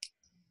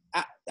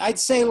I'd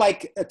say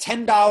like a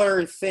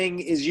 $10 thing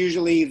is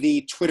usually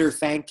the Twitter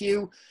thank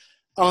you.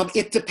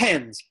 It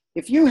depends.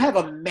 If you have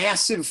a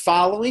massive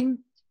following,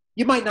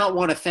 you might not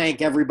want to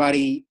thank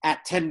everybody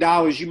at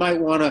 $10. You might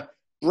want to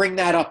bring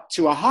that up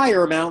to a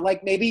higher amount,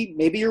 like maybe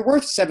you're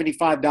worth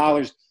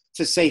 $75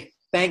 to say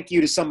thank you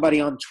to somebody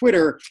on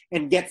Twitter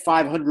and get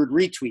 500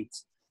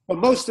 retweets. But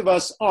most of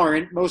us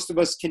aren't. Most of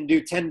us can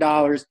do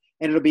 $10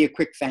 and it'll be a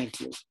quick thank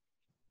you.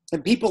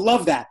 And people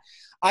love that.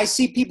 I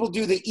see people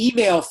do the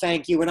email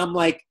thank you, and I'm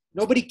like,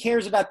 nobody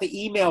cares about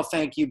the email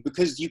thank you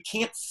because you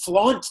can't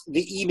flaunt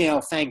the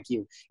email thank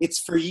you. It's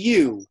for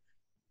you.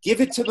 Give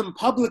it to them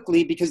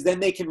publicly because then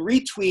they can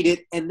retweet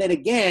it, and then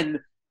again,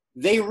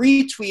 they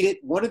retweet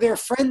it, one of their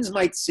friends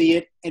might see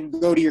it, and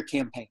go to your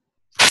campaign.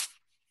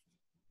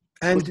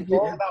 And it's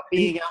all about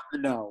being out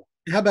in the know.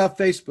 How about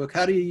Facebook?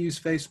 How do you use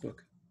Facebook?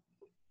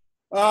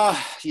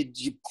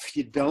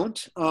 You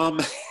don't.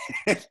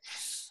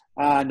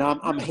 No,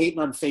 I'm hating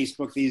on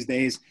Facebook these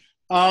days.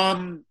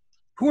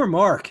 Poor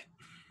Mark.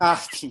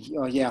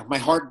 Oh yeah, my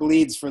heart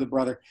bleeds for the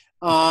brother.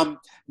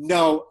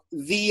 No,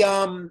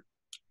 the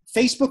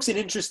Facebook's an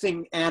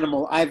interesting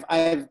animal. I've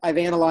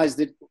analyzed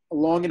it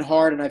long and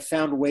hard, and I've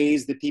found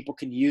ways that people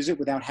can use it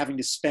without having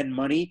to spend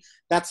money.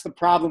 That's the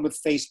problem with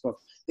Facebook.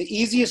 The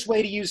easiest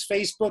way to use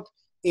Facebook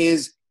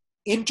is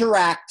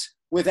interact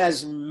with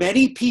as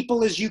many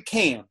people as you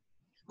can,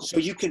 so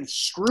you can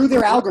screw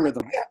their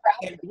algorithm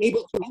and be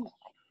able to reach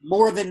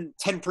more than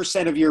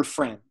 10% of your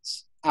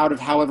friends out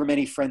of however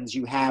many friends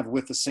you have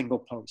with a single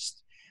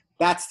post.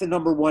 That's the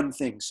number one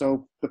thing.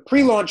 So the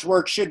pre-launch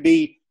work should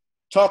be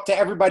talk to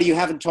everybody you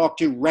haven't talked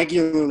to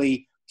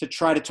regularly to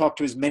try to talk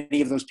to as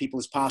many of those people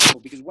as possible.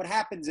 Because what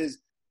happens is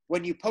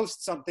when you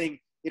post something,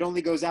 it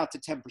only goes out to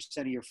 10%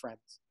 of your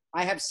friends.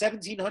 I have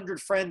 1,700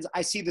 friends.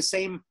 I see the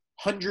same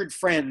 100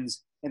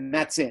 friends, and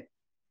that's it.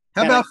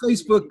 How about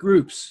Facebook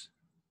groups?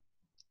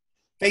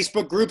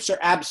 Facebook groups are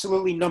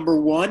absolutely number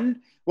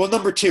one. Well,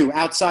 number two,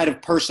 outside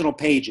of personal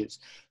pages.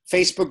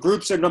 Facebook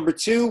groups are number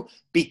two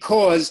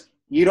because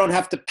you don't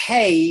have to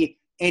pay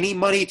any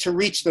money to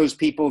reach those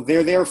people.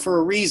 They're there for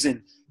a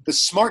reason. The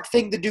smart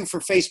thing to do for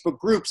Facebook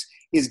groups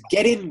is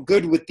get in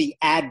good with the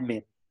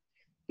admin,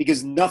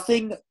 because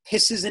nothing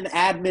pisses an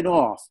admin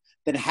off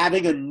than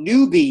having a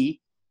newbie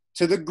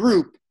to the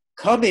group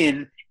come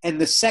in and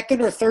the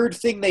second or third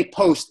thing they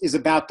post is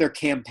about their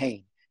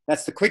campaign.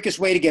 That's the quickest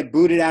way to get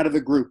booted out of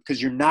the group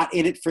because you're not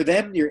in it for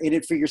them. You're in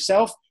it for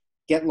yourself.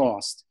 Get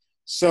lost.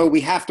 So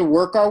we have to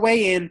work our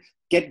way in,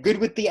 get good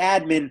with the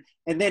admin,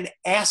 and then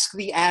ask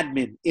the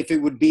admin if it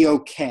would be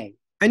okay.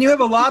 And you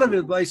have a lot of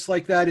advice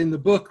like that in the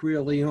book,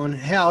 really, on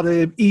how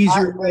to ease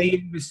your way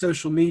in with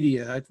social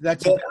media.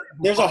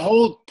 There's a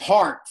whole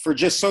part for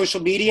just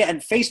social media,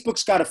 and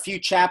Facebook's got a few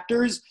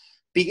chapters.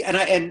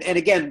 And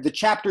again, the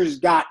chapters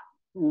got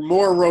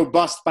more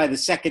robust by the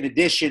second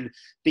edition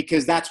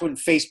because that's when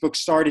Facebook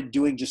started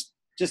doing just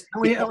just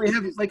We have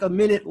like a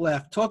minute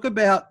left. Talk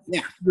about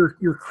yeah.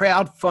 your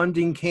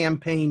crowdfunding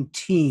campaign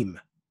team.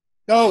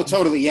 Oh,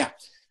 totally. Yeah.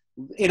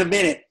 In a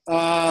minute,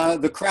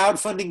 the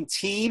crowdfunding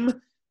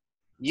team,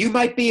 you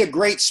might be a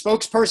great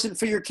spokesperson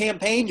for your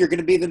campaign. You're going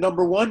to be the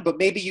number one, but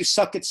maybe you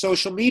suck at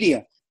social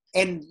media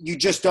and you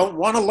just don't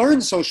want to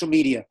learn social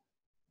media.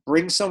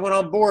 Bring someone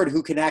on board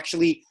who can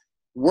actually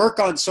work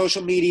on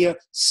social media,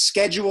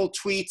 schedule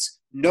tweets,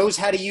 knows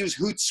how to use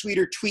Hootsuite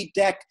or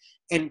TweetDeck,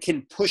 and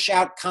can push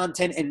out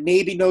content and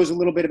maybe knows a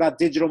little bit about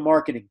digital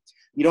marketing.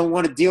 You don't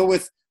want to deal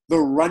with the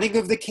running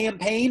of the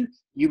campaign.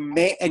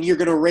 And you're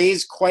going to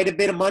raise quite a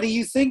bit of money,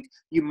 you think.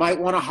 You might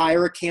want to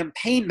hire a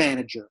campaign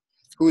manager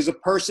who is a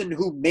person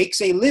who makes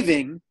a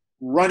living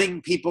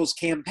running people's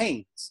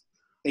campaigns.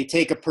 They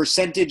take a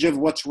percentage of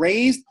what's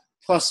raised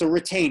plus a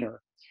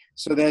retainer.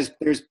 So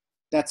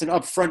that's an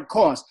upfront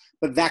cost,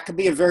 but that could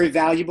be a very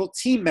valuable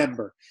team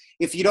member.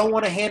 If you don't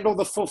want to handle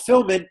the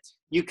fulfillment,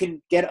 you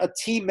can get a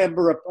team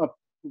member,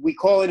 we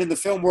call it in the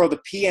film world a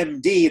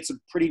PMD. It's a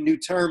pretty new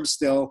term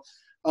still.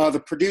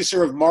 The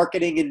producer of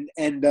marketing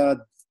and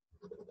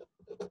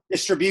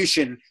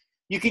distribution.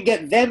 You can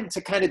get them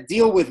to kind of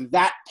deal with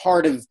that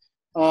part of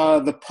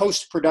the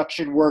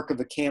post-production work of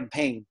the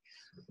campaign.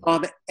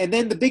 And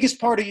then the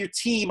biggest part of your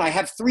team, I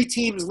have 3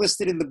 teams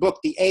listed in the book,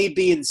 the A,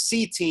 B, and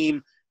C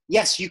team.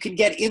 Yes, you can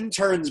get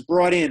interns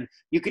brought in.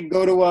 You can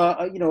go to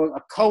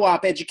a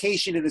co-op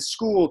education in a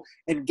school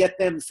and get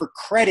them for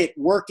credit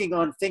working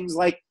on things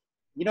like,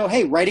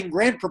 hey, writing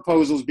grant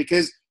proposals,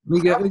 because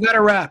we got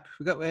to wrap.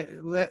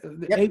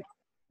 Yep.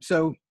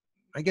 So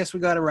I guess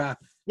we got to wrap.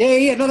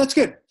 Yeah. No, that's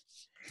good.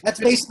 That's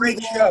basically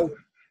the show.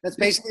 That's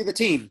basically the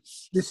team.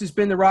 This has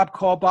been the Rob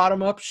Call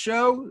Bottom Up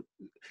Show.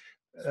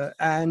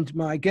 And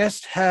my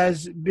guest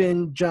has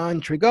been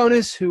John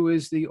Trigonis, who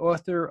is the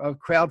author of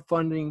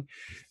Crowdfunding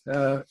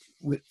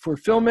for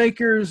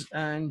Filmmakers.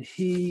 And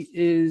he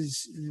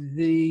is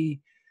the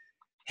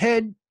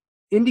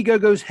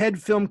Indiegogo's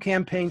head film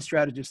campaign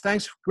strategist.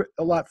 Thanks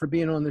a lot for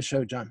being on the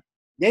show, John.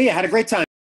 Yeah, had a great time.